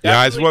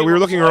 Yeah, it's what we were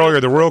looking earlier.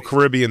 The Royal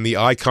Caribbean, the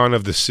icon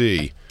of the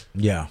sea.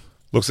 Yeah.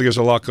 Looks like there's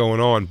a lot going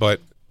on, but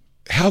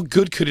how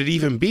good could it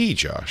even be,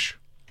 Josh?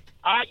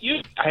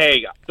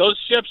 Hey, those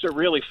ships are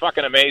really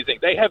fucking amazing.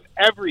 They have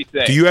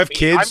everything. Do you have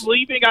kids? I'm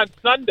leaving on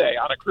Sunday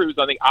on a cruise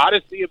on the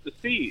Odyssey of the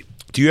Seas.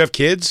 Do you have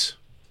kids?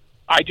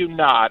 I do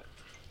not.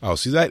 Oh,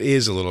 see, that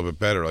is a little bit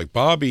better. Like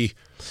Bobby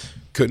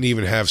couldn't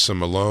even have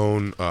some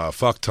alone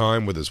fuck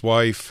time with his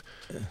wife.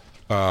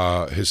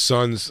 His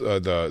son's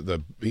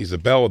he's the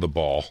belle of the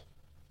ball.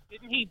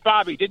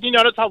 Bobby, did you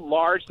notice how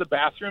large the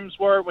bathrooms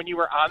were when you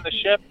were on the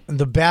ship?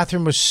 The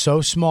bathroom was so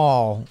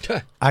small,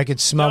 I could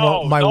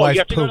smell my you wife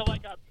have to poop.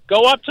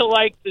 go up to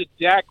like the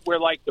deck where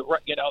like the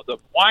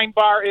wine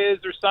bar is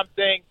or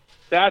something.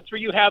 That's where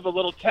you have a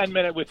little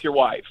 10-minute with your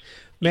wife.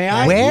 May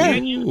I? Where?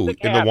 Ooh,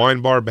 in the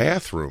wine bar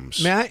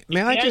bathrooms. May I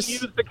Can't just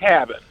use the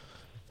cabin.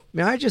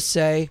 May I just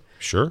say,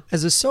 sure,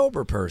 as a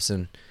sober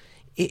person,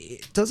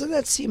 doesn't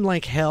that seem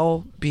like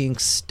hell being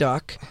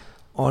stuck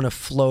on a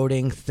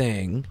floating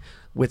thing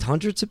with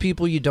hundreds of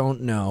people you don't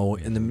know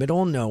in the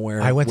middle of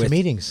nowhere? I went to with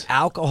meetings.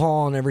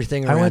 Alcohol and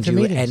everything around I went to you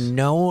meetings. and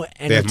no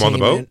entertainment. They have them on the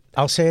boat?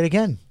 I'll say it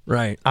again.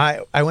 Right.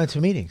 I went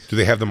to meetings. Do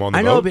they have them on the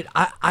I boat? know, but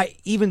I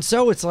even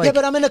so, it's like... Yeah,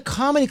 but I'm in a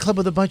comedy club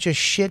with a bunch of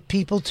shit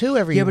people, too,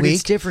 every Yeah, but week.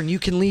 it's different. You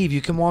can leave.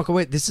 You can walk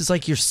away. This is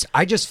like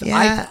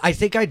Yeah. I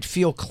think I'd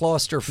feel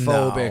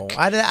claustrophobic. No,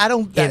 I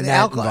don't. in that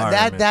alcohol,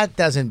 environment. that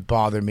doesn't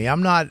bother me.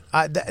 I'm not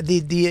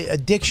the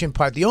addiction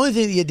part. The only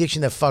thing the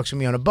addiction that fucks with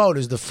me on a boat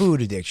is the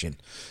food addiction.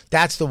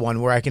 That's the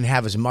one where I can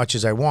have as much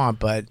as I want.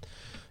 But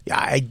yeah,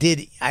 I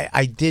did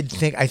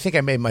think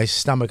I made my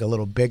stomach a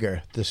little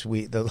bigger this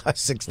week, the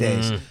last 6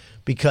 days,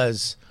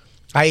 because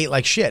I ate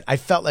like shit. I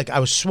felt like I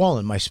was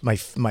swollen.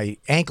 My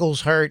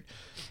ankles hurt.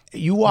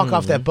 You walk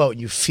off that boat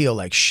and you feel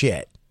like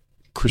shit.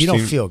 Christine, you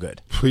don't feel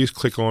good. Please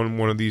click on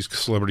one of these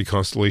Celebrity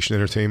Constellation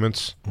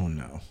Entertainments. Oh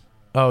no!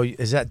 Oh,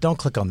 is that? Don't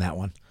click on that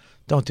one.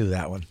 Don't do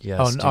that one. Yes,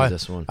 oh, no, do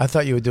this one. I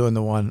thought you were doing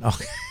the one.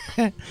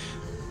 Okay.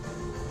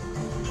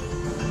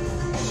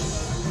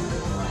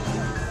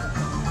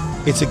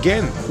 It's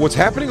again, what's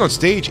happening on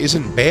stage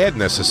isn't bad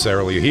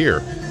necessarily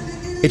here.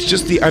 It's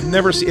just I've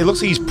never seen. It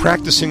looks like he's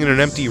practicing in an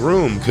empty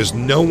room because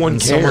no one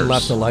cares. Someone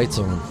left the lights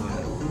on.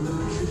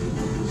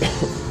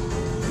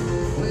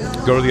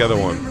 Go to the other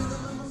one.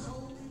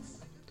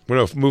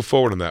 No, move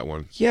forward on that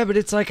one. Yeah, but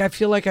it's like I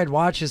feel like I'd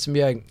watch this and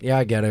be like, yeah,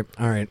 I get it.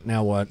 All right,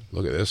 now what?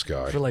 Look at this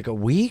guy. For like a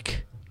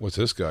week? What's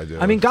this guy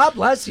doing? I mean, God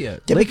bless you.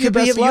 Yeah, Live your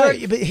best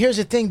life. But here's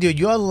the thing, dude.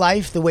 Your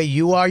life, the way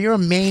you are, you're a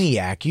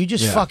maniac. You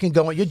just fucking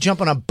go. You're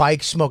jumping on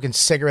bikes, smoking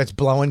cigarettes,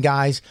 blowing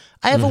guys.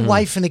 I have a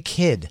wife and a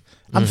kid.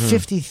 I'm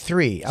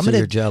 53. So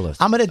you're jealous.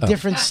 I'm at a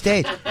different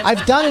stage.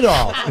 I've done it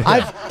all.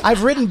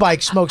 I've ridden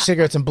bikes, smoked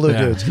cigarettes, and blew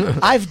dudes.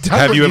 I've done.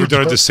 Have you ever do.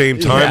 done it at the same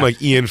time,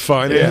 like Ian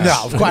Finance?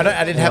 No, of course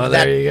I didn't have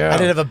that. I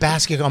didn't have a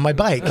basket on my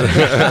bike.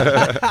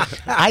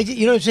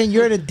 You know what I'm saying?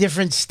 You're at a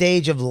different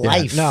stage of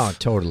life. No,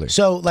 totally.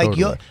 So like Totally.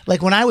 you're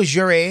like when I was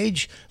your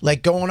age,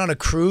 like going on a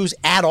cruise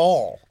at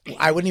all,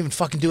 I wouldn't even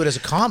fucking do it as a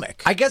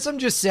comic. I guess I'm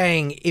just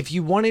saying, if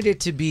you wanted it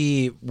to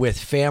be with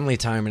family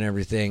time and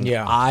everything,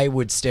 Yeah. I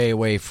would stay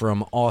away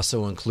from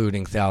also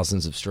including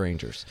thousands of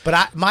strangers.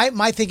 But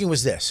my thinking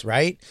was this,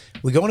 right?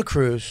 We go on a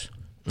cruise,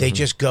 they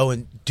just go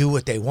and do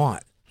what they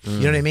want.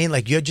 You know what I mean?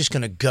 Like you're just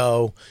gonna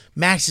go.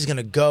 Max is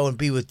gonna go and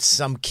be with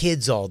some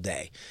kids all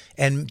day,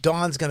 and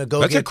Dawn's gonna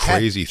go. That's get a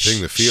crazy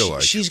thing to feel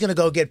like. She's gonna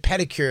go get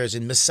pedicures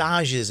and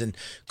massages and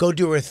go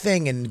do her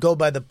thing and go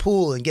by the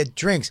pool and get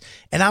drinks,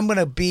 and I'm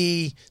gonna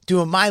be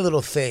doing my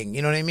little thing.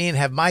 You know what I mean?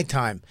 Have my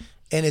time,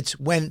 and it's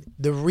when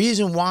the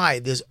reason why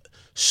there's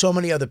so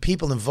many other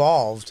people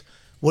involved.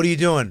 What are you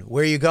doing?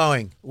 Where are you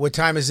going? What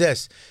time is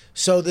this?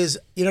 So there's,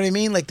 you know what I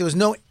mean? Like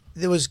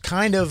there was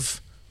kind of.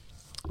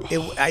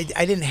 I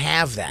didn't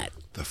have that.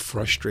 The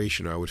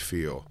frustration I would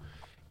feel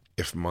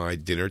if my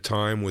dinner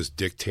time was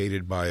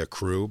dictated by a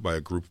crew, by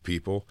a group of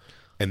people,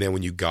 and then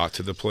when you got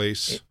to the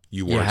place,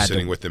 you weren't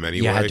sitting with them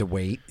anyway. You had to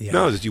wait. Yeah.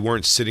 No, that you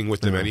weren't sitting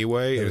with them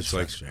anyway, and was it's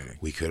like frustrating.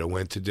 we could have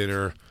went to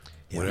dinner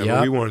whenever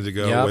Yep. we wanted to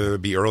go, Yep. whether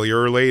it be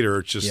earlier or later.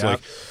 It's just Yep.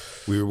 like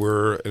we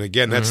were, and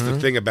again, that's the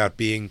thing about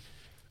being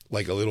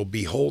like a little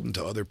beholden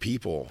to other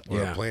people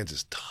or our plans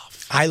is tough.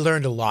 I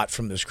learned a lot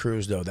from this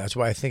cruise, though. That's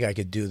why I think I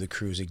could do the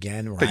cruise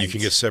again. Right? That you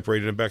can get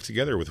separated and back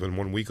together within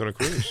 1 week on a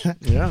cruise.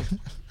 Yeah.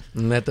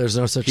 And that there's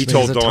no such He thing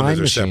told as a Dawn that time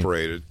they're machine.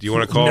 separated. Do you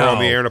want to call her on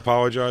the air and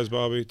apologize,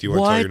 Bobby? Do you want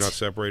to tell her you're What? not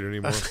separated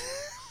anymore?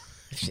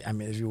 I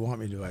mean, if you want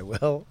me to, I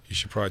will. You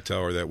should probably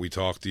tell her that we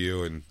talked to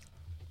you and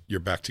you're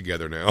back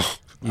together now.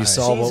 You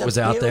saw what was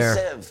out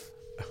there.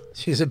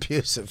 She's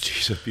abusive.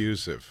 She's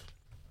abusive.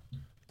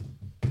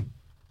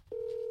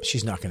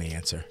 She's not going to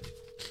answer.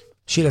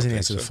 She doesn't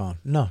answer the phone.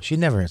 No, she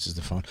never answers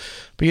the phone.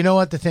 But you know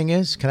what the thing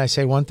is? Can I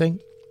say one thing?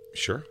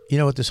 Sure. You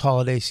know what this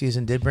holiday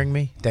season did bring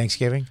me?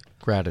 Thanksgiving?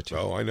 gratitude.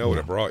 Oh, I know what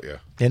it brought you.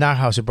 In our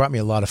house, it brought me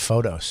a lot of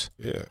photos.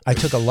 Yeah. I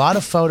took a lot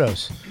of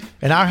photos.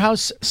 In our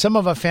house, some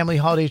of our family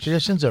holiday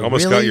traditions are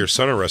Almost really got your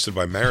son arrested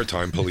by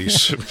maritime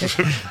police.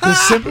 the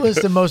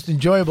simplest and most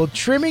enjoyable.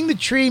 Trimming the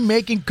tree,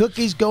 making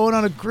cookies, going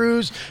on a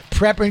cruise,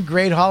 prepping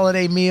great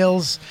holiday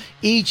meals.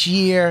 Each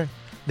year,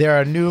 there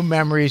are new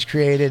memories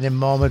created and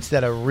moments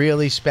that are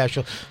really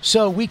special.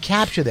 So we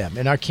capture them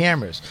in our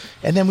cameras,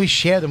 and then we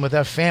share them with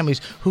our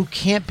families who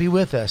can't be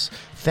with us.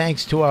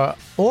 Thanks to our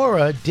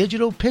Aura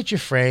digital picture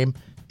frame,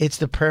 it's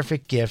the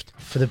perfect gift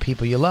for the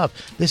people you love.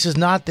 This is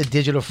not the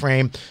digital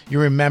frame you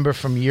remember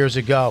from years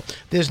ago.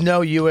 There's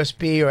no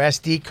USB or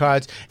SD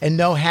cards and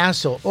no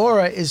hassle.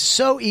 Aura is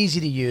so easy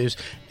to use,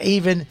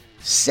 even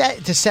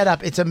set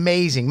up. It's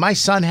amazing. My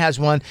son has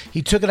one.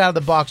 He took it out of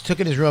the box, took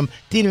it in his room,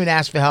 didn't even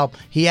ask for help.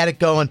 He had it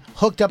going,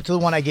 hooked up to the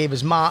one I gave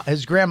his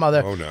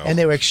grandmother. Oh, no. And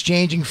they were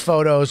exchanging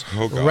photos.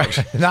 Oh, God.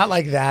 Right, not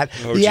like that.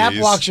 Oh, the app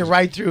geez. walks you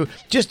right through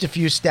just a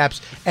few steps,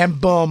 and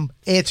boom,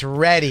 it's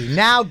ready.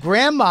 Now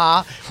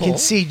grandma can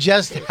see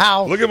just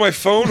how Look at my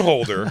phone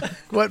holder.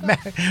 what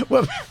Max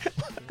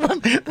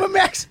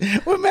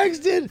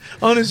did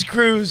on his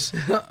cruise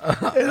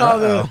and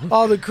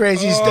all the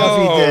crazy stuff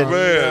he did.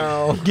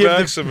 Oh, man.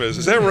 Maximus.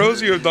 Is that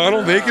Rosie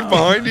O'Donnell naked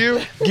behind you?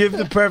 Give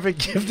the perfect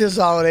gift this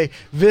holiday.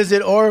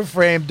 Visit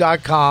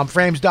frames.com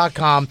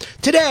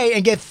today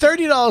and get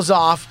 $30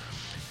 off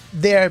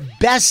their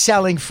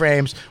best-selling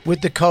frames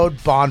with the code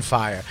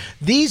BONFIRE.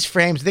 These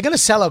frames, they're going to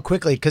sell out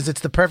quickly because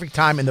it's the perfect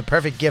time and the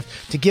perfect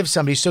gift to give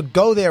somebody. So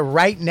go there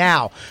right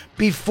now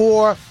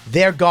before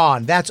they're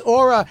gone. That's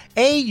Aura,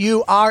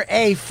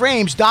 A-U-R-A,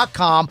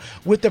 frames.com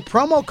with the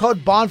promo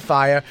code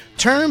BONFIRE.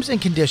 Terms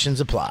and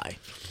conditions apply.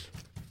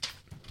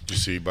 Did you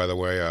see, by the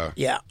way,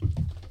 Yeah.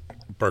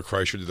 Bert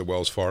Kreischer did the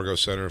Wells Fargo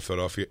Center in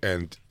Philadelphia,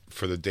 and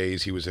for the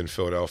days he was in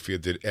Philadelphia,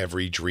 did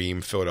every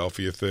Dream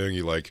Philadelphia thing.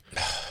 He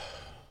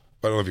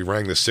I don't know if he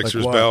rang the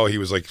Sixers bell. He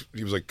was like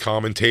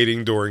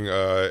commentating during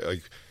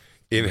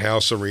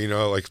in-house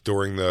arena,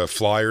 during the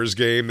Flyers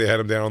game. They had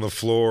him down on the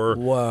floor.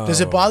 Whoa. Does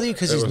it bother you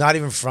because he's not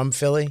even from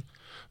Philly?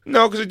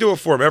 No, because they do it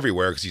for him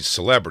everywhere because he's a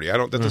celebrity.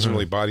 That doesn't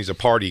really bother. He's a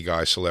party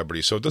guy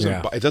celebrity, so it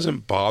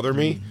doesn't bother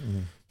me. Mm-hmm.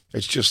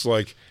 It's just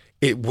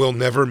it will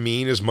never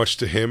mean as much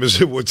to him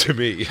as it would to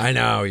me. I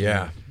know,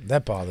 yeah.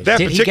 That bothers that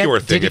me. particular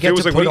thing. Did he get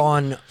to put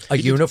on a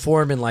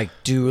uniform and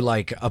do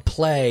a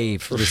play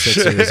for the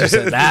Sixers?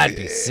 That'd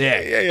be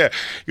sick. Yeah.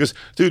 He goes,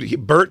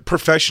 dude. Bert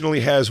professionally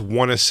has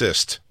 1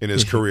 assist in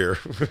his career.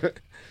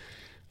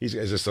 He's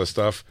just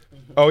stuff.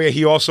 Oh yeah,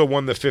 he also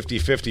won the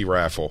 50-50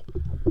 raffle.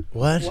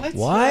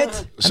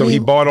 What? So he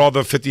bought all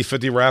the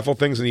 50-50 raffle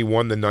things, and he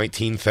won the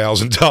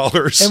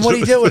 $19,000. And what did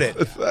he do with it?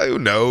 Who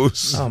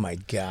knows? Oh my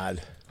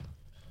God.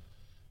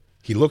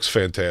 He looks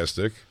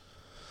fantastic.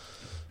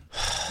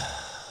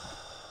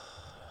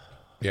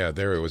 Yeah,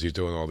 there it was. He's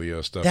doing all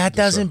the stuff. That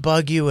doesn't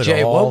bug you at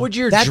Jay, all. what would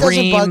your that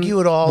dream? doesn't bug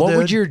you at all, What dude?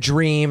 would your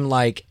dream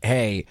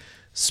hey,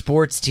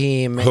 sports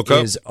team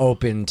is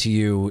open to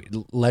you.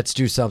 Let's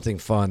do something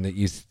fun that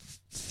you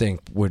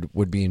think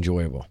would be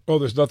enjoyable. Well,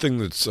 there's nothing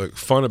that's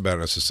fun about it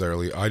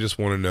necessarily. I just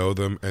want to know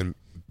them, and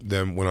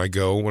then when I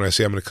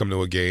say I'm going to come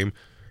to a game,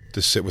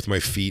 to sit with my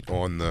feet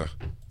on the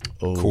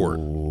court.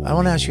 I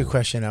want to ask you a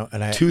question. And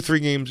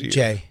 2-3 games a year.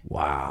 Jay.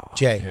 Wow.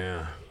 Jay.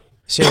 Yeah.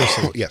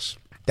 Seriously. Yes.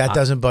 That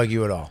doesn't bug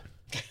you at all.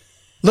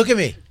 Look at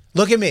me.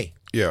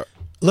 Yeah.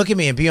 Look at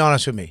me and be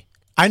honest with me.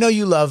 I know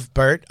you love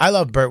Bert. I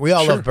love Bert. We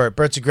all love Bert.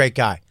 Bert's a great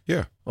guy.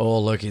 Yeah. Oh,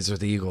 look, he's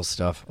with the Eagles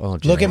stuff. Oh,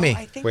 Jay. Look at me.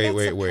 I think that's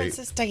a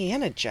Princess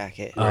Diana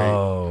jacket.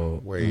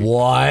 Wait.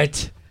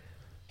 What?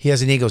 He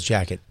has an Eagles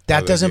jacket.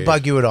 That doesn't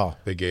bug you at all.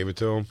 They gave it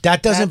to him?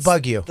 That doesn't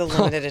bug you. The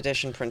limited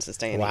edition Princess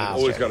Diana. Wow.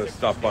 Eagles Always got jacket. to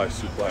stop by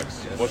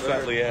Suplex. What's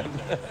that,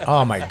 Leanne?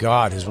 Oh my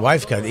God, his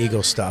wife got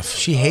Eagles stuff.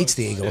 She hates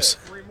the Eagles.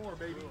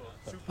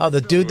 Oh,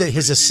 the dude that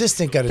his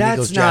assistant got an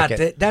Eagles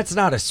jacket. That's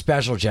not a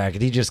special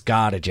jacket. He just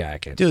got a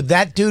jacket. Dude,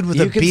 that dude with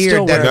You a can beard.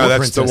 still wear No, the that's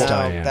Princess the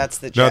Diana. No, that's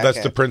the No, jacket.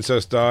 that's the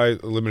Princess Di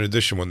limited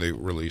edition one they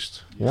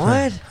released.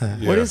 What? Yeah.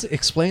 What is?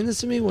 Explain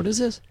this to me. What is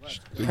this?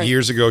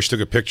 Years ago, she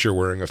took a picture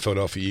wearing a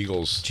Philadelphia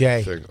Eagles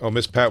Jay. thing. Oh,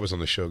 Miss Pat was on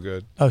the show.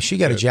 Good. Oh, she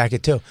got a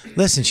jacket too.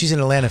 Listen, she's an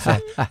Atlanta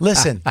fan.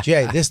 Listen,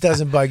 Jay, this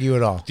doesn't bug you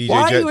at all. DJ,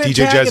 Why are you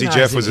DJ Jazzy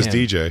Jeff was his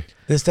antagonizing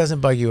DJ. This doesn't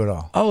bug you at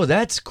all. Oh,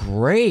 that's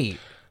great.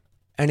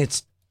 And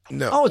it's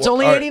No. it's Well,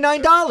 only all right.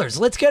 $89.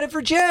 Let's get it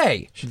for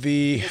Jay.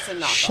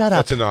 Shut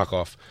up. That's a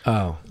knockoff.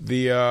 Oh.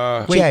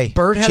 The Wait, Jay,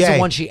 Bert has Jay. the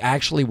one she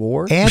actually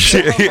wore?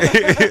 Answer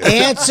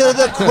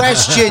the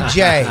question,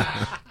 Jay.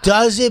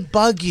 Does it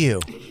bug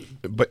you?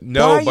 But Why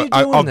no, are but you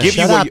I'll doing give this?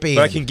 you Shut what up, you,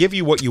 but I Ian. can give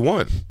you what you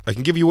want. I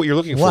can give you what you're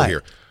looking What? for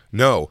here.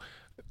 No,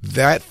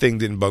 that thing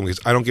didn't bug me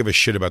because I don't give a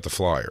shit about the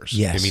Flyers.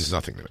 Yes. It means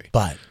nothing to me.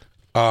 But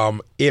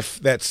If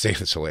that same,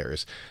 it's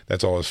hilarious.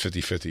 That's all his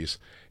 50-50s.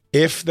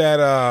 If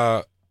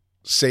that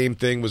same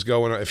thing was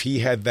going on, if he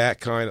had that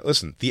kind of,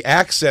 listen, the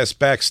access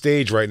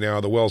backstage right now,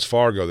 the Wells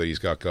Fargo that he's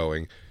got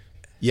going,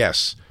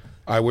 yes,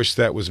 I wish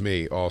that was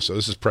me also.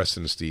 This is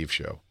Preston and Steve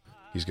show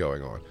he's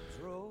going on.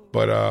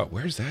 But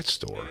where's that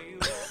store?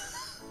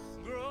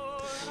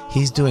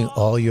 he's doing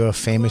all your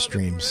famous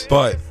dreams.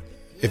 But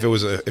if it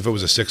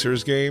was a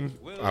Sixers game,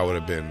 I would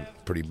have been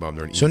pretty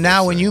bummed. So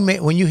now when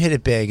you hit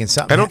it big and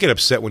something, I don't get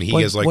upset when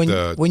he has like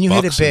when you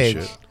hit it Bucks and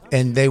big shit.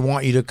 and they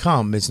want you to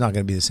come, it's not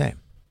going to be the same.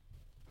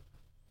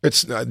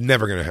 It's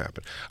never going to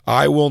happen.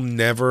 I will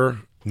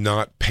never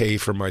not pay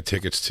for my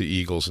tickets to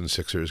Eagles and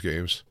Sixers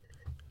games.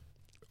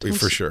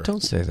 For sure.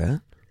 Don't say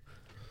that.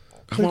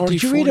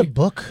 Did you read a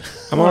book?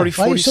 I'm already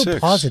 46. Why are you so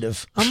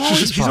positive? I'm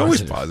always He's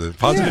always positive.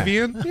 Positive Yeah.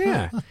 Ian?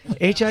 Yeah.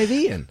 HIV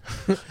Ian.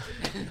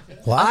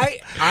 What?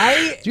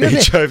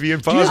 HIV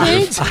and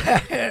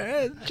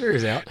positive.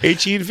 Cheers out.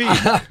 HEV.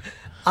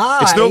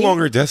 It's no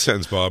longer a death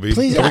sentence, Bobby.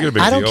 Please, Don't make it a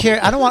big I don't deal. care.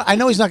 I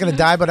know he's not going to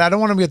die, but I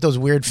don't want him to get those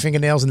weird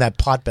fingernails and that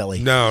pot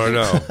belly.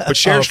 No. But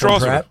share from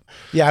straws. Prep?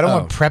 Yeah, I don't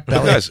want prep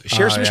belly. Guys,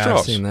 share some yeah, straws.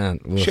 I've seen that.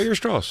 Oof. Share your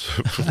straws.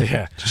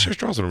 Yeah. Just share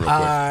straws in them real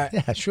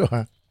quick. Yeah,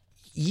 sure.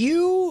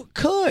 You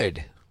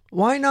could.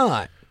 Why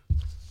not?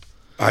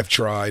 I've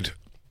tried,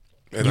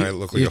 and I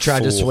look like You a tried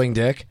fool. to swing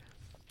dick?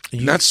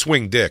 Not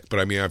swing dick, but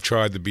I mean, I've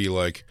tried to be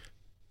like,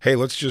 hey,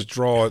 let's just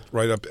draw it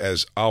right up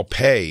as I'll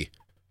pay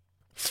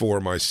for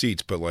my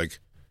seats, but like,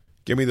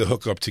 give me the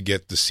hookup to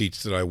get the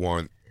seats that I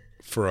want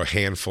for a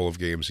handful of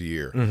games a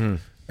year. Mm-hmm.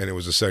 And it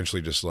was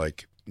essentially just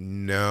like,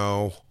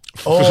 no.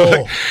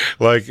 Oh.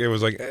 like it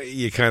was like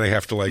you kind of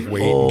have to like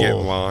wait and get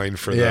in line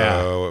for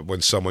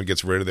when someone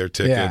gets rid of their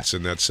tickets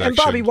in that section. And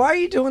Bobby, why are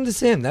you doing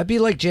this in? That'd be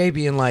like Jay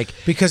being like,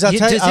 Because I'll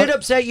tell you- does it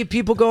upset you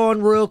people go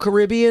on Royal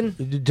Caribbean?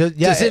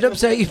 Does it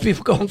upset you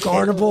people go on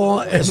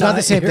Carnival? It's not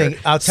the same thing.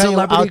 I'll tell you.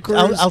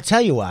 I'll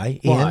tell you why.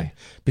 Ian. Why?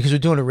 Because we're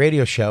doing a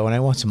radio show, and I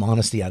want some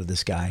honesty out of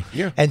this guy.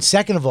 Yeah. And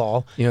second of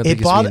all, You don't think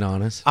he's being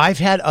honest? I've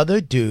had other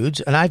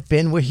dudes, and I've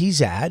been where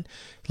he's at.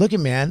 Look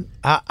at man,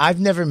 I've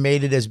never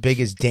made it as big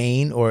as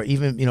Dane or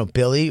even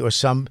Billy or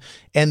some,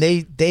 and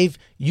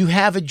you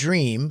have a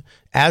dream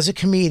as a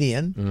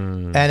comedian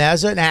and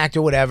as an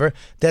actor, whatever,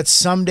 that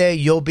someday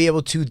you'll be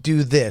able to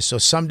do this, or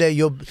someday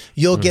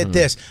you'll get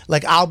this.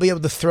 Like I'll be able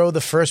to throw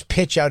the first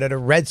pitch out at a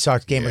Red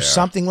Sox game or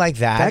something like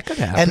that. That could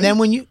happen. And then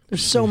when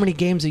there's so many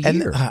games a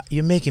year.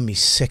 You're making me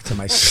sick to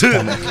my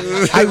stomach.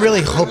 I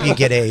really hope you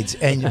get AIDS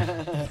and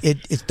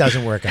it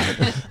doesn't work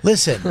out.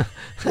 Listen,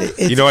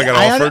 You know I got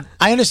offered?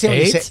 I understand what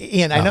you're AIDS? saying,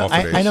 Ian. I know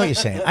what you're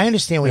saying. I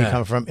understand where you're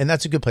coming from, and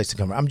that's a good place to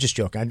come from. I'm just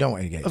joking. I don't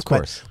want you to get AIDS. Of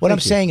course. But what Thank I'm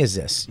you. saying is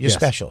this: you're Yes.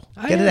 special.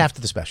 I Get it am. after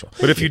the special.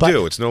 But if you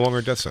do, it's no longer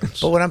a death sentence.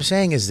 But what I'm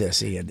saying is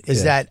this, Ian,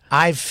 is that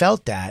I've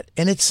felt that,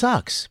 and it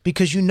sucks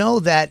because you know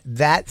that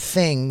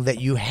thing that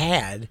you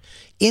had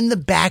in the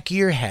back of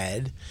your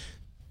head,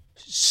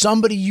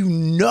 somebody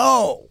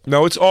No,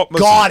 it's all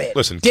got it.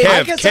 Listen,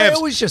 I guess I Kev's-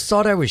 always just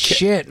thought I was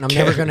shit, and I'm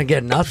never going to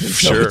get nothing.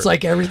 So Sure. it's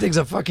like everything's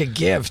a fucking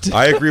gift.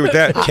 I agree with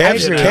that.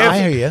 I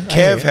hear you.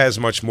 Kev has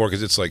much more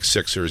because it's like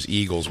Sixers,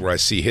 Eagles, where I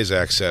see his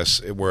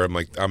access, where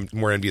I'm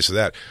more envious of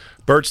that.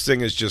 Bert's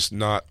thing is just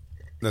not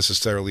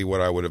necessarily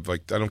what I would have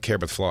liked. I don't care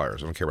about the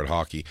Flyers. I don't care about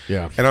hockey.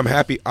 Yeah. And I'm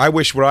happy. I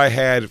wish what I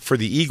had for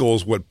the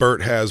Eagles, what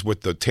Bert has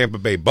with the Tampa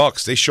Bay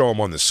Bucks. They show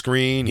him on the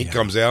screen. He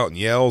comes out and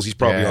yells. He's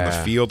probably on the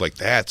Yeah. field. Like,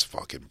 that's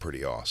fucking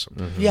pretty awesome.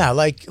 Mm-hmm. Yeah,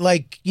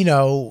 like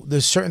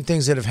there's certain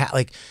things that have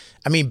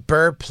had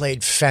Burr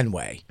played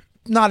Fenway.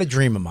 Not a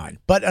dream of mine,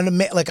 but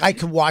I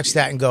could watch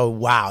that and go,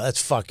 wow,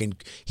 that's fucking.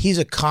 He's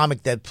a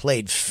comic that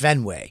played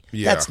Fenway.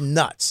 Yeah. That's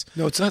nuts.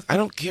 No, it's not. I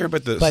don't care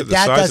about the But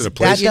size of the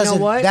place. That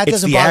doesn't, that It's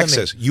doesn't the bother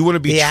access. me. You want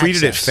to be The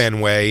treated access. at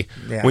Fenway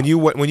Yeah. when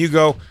you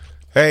go,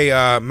 hey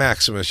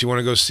Maximus, you want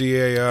to go see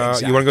you want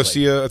to go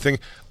see a thing?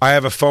 I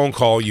have a phone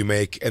call you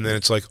make, and then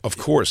it's like, of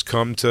course,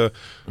 come to.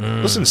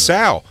 Listen,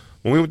 Sal,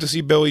 when we went to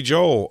see Billy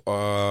Joel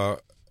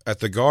at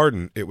the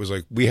Garden, it was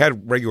like we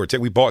had regular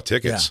tickets. We bought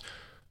tickets.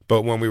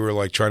 But when we were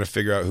like trying to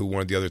figure out who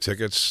wanted the other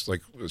tickets,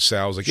 like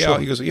Sal was like, yeah,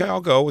 he goes, yeah, I'll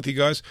go with you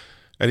guys.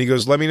 And he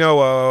goes, let me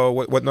know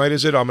what night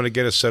is it? I'm going to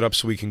get it set up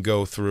so we can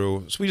go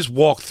through. So we just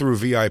walk through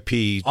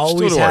VIP. Always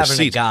still to our having a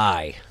seats.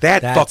 guy.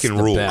 That That's fucking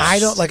the rules. best. I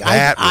don't like.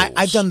 That I've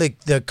rules. done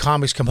the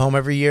comics come home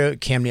every year,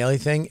 Cam Neely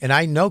thing, and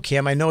I know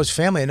Cam. I know his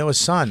family. I know his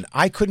son.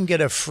 I couldn't get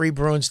a free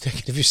Bruins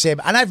ticket if you say,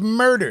 and I've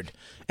murdered,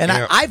 and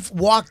Yeah. I've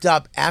walked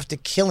up after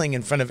killing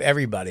in front of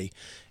everybody,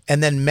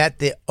 and then met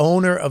the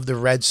owner of the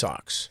Red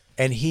Sox,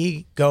 and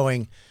he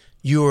going,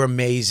 "You are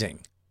amazing,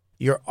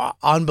 you're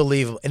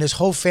unbelievable," and his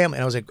whole family.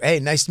 And I was like, "Hey,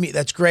 nice to meet you.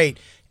 That's great."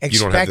 You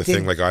don't have the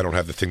thing like I don't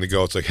have the thing to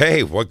go. It's like,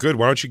 hey, what good?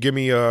 Why don't you give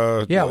me Yeah,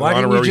 why an didn't you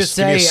honorary just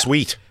give me a say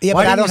suite? Yeah,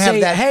 Why but I didn't don't you have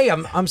say, that. Hey,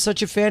 I'm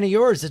such a fan of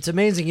yours. It's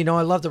amazing. You know,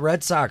 I love the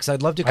Red Sox.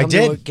 I'd love to come to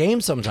did. a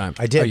game sometime.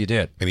 I did. Oh, you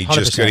did. And he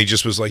 100%.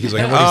 just was like, he's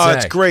like, And what'd he oh, say?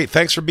 that's great.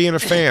 Thanks for being a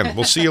fan.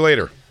 We'll see you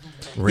later.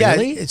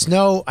 Really? Yeah, it's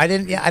no. I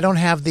didn't. Yeah, I don't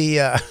have the.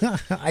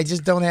 I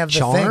just don't have the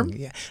Charm?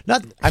 thing. Yeah,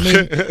 not. I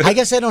mean, I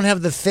guess I don't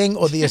have the thing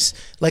or the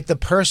like the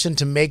person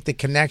to make the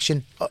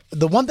connection.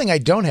 The one thing I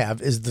don't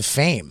have is the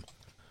fame.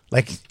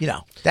 Like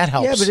that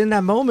helps. Yeah, but in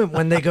that moment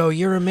when they go,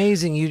 "You're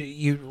amazing,"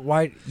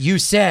 you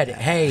said,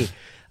 "Hey,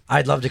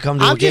 I'd love to come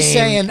to a I'm game," just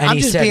saying. and I'm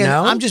he just said being.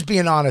 no. I'm just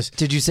being honest.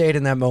 Did you say it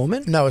in that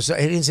moment? No, so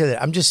I didn't say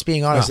that. I'm just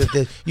being honest.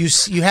 That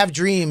you have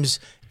dreams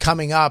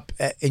coming up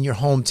in your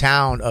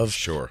hometown of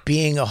Sure.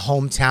 being a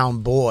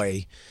hometown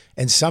boy.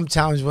 And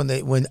sometimes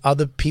when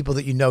other people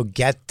that you know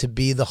get to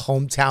be the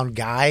hometown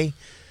guy,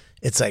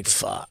 it's like,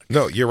 fuck.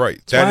 No, you're right.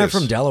 That's why I'm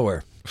from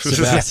Delaware. But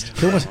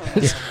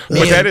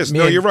that is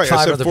you're right.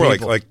 I said before,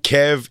 like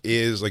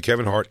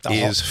Kevin Hart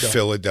is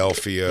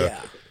Philadelphia.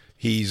 Yeah.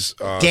 He's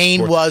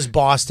Dane was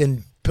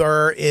Boston.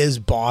 Burr is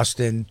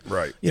Boston.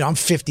 Right. You know, I'm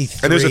 53.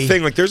 And there's a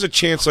thing, like there's a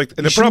chance, like,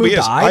 and there probably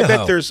is.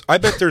 I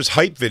bet there's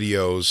hype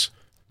videos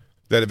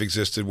that have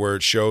existed where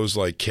it shows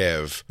like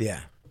Kev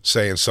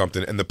saying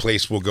something, and the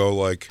place will go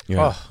like, you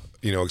know,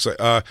 it's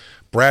like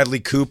Bradley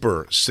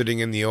Cooper sitting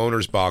in the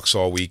owner's box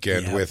all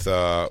weekend with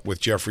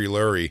Jeffrey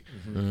Lurie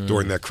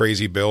during that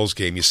crazy Bills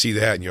game. You see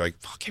that, and you're like,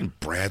 fucking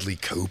Bradley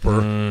Cooper.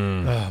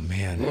 Oh,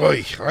 man.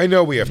 Oy, I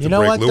know we have to You know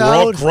break, what, Lou. We're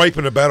all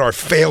griping about our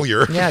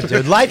failure. Yeah,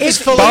 dude. Life is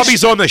full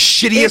Bobby's on the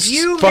shittiest If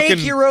you fucking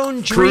make your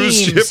own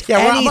cruise dreams, ship.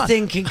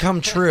 anything can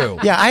come true.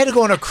 Yeah, I had to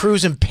go on a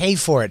cruise and pay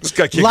for it. This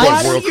guy can't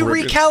Why go don't you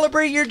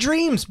recalibrate your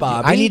dreams,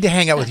 Bobby? I need to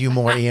hang out with you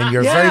more, Ian.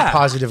 You're a very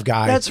positive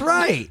guy. That's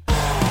right.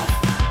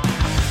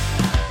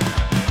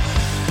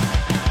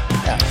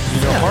 You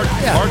know,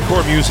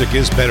 hardcore music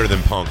is better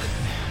than punk.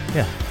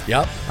 Yeah.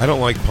 Yep. I don't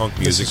like punk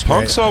music.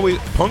 Punk's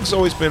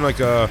always been like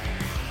an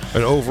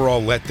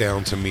overall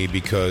letdown to me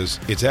because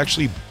it's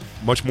actually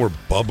much more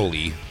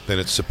bubbly than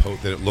it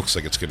looks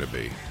like it's going to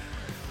be.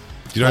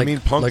 Do you know what I mean?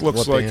 Punk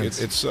looks like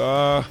it's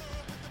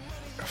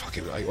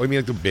fucking. I mean,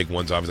 like the big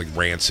ones, obviously, like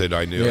Rancid.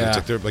 I knew. Yeah. It's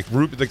like they're like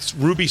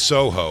Ruby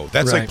Soho.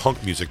 That's like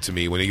punk music to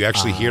me. When you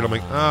actually hear it, I'm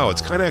like, oh,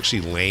 it's kind of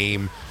actually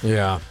lame.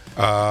 Yeah.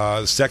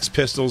 Sex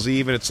Pistols,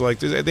 even it's like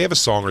they have a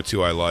song or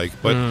two I like,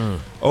 but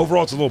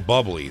overall it's a little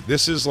bubbly.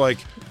 This is like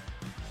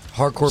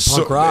hardcore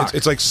punk rock.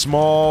 It's like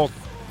small,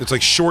 it's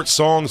like short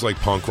songs like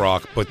punk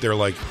rock, but they're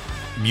like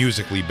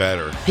musically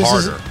better,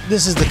 harder.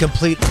 This is the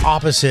complete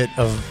opposite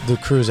of the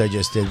cruise I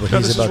just did. What No,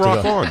 he's this about is rock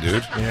to go. on,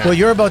 dude. What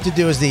you're about to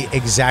do is the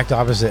exact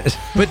opposite.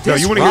 But No,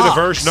 this you want to hear the rocks.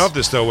 version of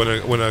this though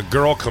when a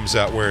girl comes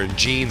out wearing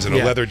jeans and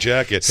a leather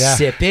jacket,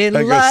 Sipping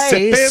I go,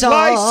 sipping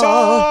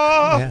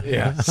Lysol,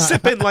 Yeah.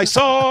 sipping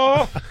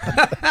Lysol.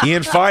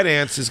 Ian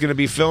Fidance is going to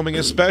be filming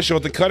a special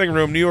at the Cutting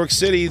Room, New York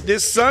City,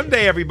 this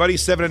Sunday. Everybody,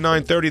 7 to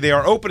 9:30. They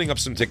are opening up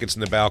some tickets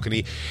in the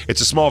balcony.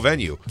 It's a small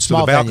venue, so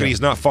the balcony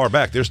is not far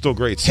back. There's still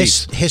great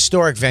seats.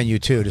 Historic venue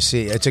too to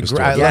see. It's a great.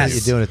 I love Yes, that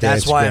you're doing it there.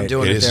 that's It's why great. I'm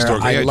doing it there.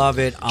 historic. I Yeah, love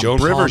it. I'm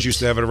Joan Rivers pumped. used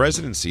to have a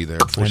residency there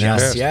before she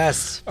Yes, passed.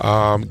 yes.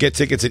 Get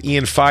tickets at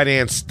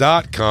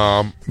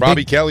ianfidance.com.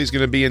 Robbie Kelly's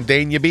going to be in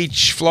Dania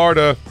Beach,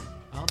 Florida,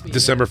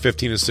 December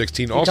 15 and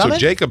 16. Also, coming?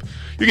 Jacob,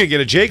 you're going to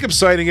get a Jacob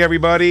sighting,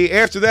 everybody.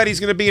 After that,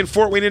 he's going to be in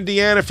Fort Wayne,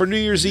 Indiana for New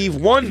Year's Eve,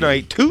 one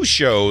night, 2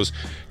 shows.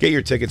 Get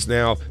your tickets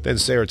now. Then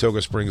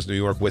Saratoga Springs, New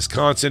York,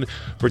 Wisconsin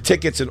for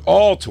tickets and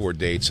all tour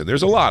dates, and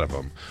there's a lot of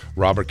them.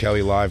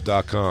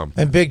 RobertKellyLive.com.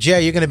 And Big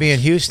J, you're going to be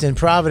in Houston,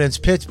 Providence,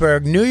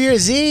 Pittsburgh, New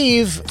Year's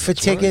Eve for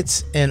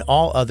tickets and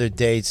all other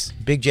dates.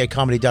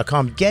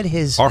 BigJComedy.com. Get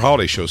his. Our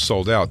holiday show's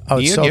sold out. Oh,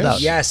 it's Ian, sold yes?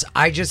 out. Yes,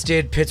 I just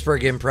did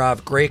Pittsburgh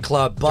Improv. Great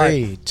club. But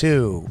 3,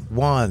 2,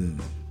 1.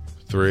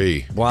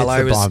 3. while It's I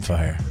the was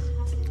bonfire.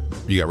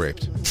 You got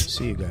raped.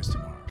 See you guys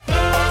tomorrow.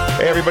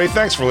 Hey, everybody,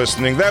 thanks for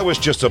listening. That was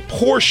just a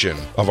portion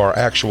of our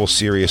actual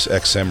Sirius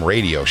XM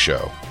radio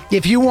show.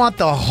 If you want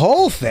the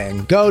whole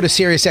thing, go to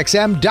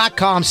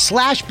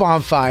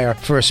SiriusXM.com/bonfire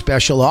for a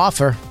special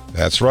offer.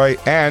 That's right.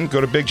 And go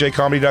to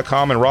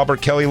BigJComedy.com and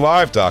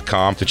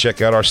RobertKellyLive.com to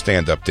check out our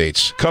stand-up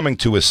dates. Coming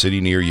to a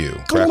city near you.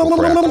 Crackle,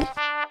 crackle.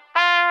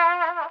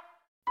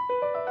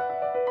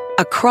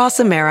 Across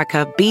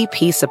America,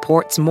 BP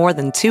supports more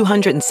than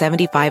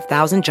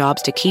 275,000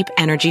 jobs to keep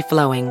energy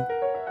flowing.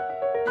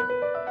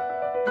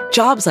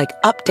 Jobs like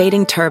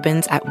updating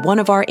turbines at one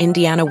of our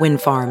Indiana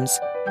wind farms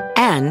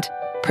and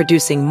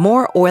producing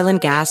more oil and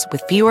gas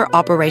with fewer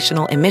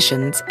operational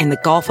emissions in the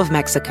Gulf of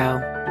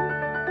Mexico.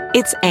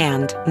 It's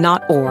and,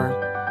 not or.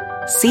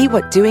 See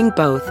what doing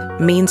both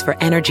means for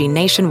energy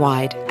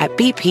nationwide at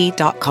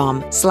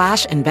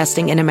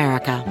bp.com/investing in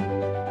America.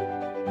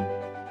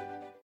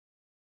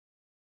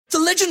 The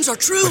legends are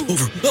true.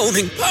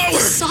 Overwhelming power! The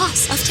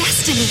sauce of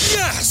destiny.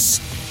 Yes!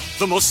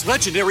 The most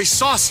legendary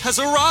sauce has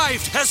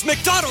arrived as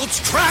McDonald's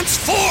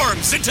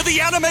transforms into the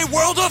anime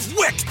world of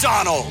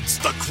WickDonald's.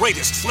 The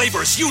greatest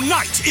flavors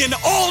unite in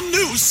all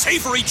new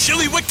savory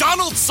chili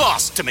McDonald's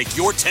sauce to make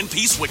your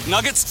 10-piece Wick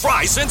Nuggets,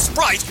 fries, and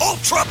Sprite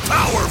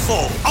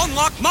ultra-powerful.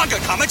 Unlock manga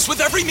comics with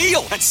every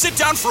meal and sit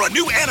down for a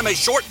new anime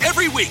short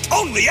every week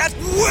only at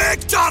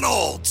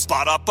WickDonald's.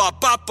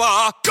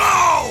 Ba-da-ba-ba-ba,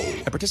 go!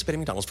 At participating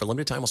McDonald's for a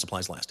limited time while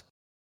supplies last.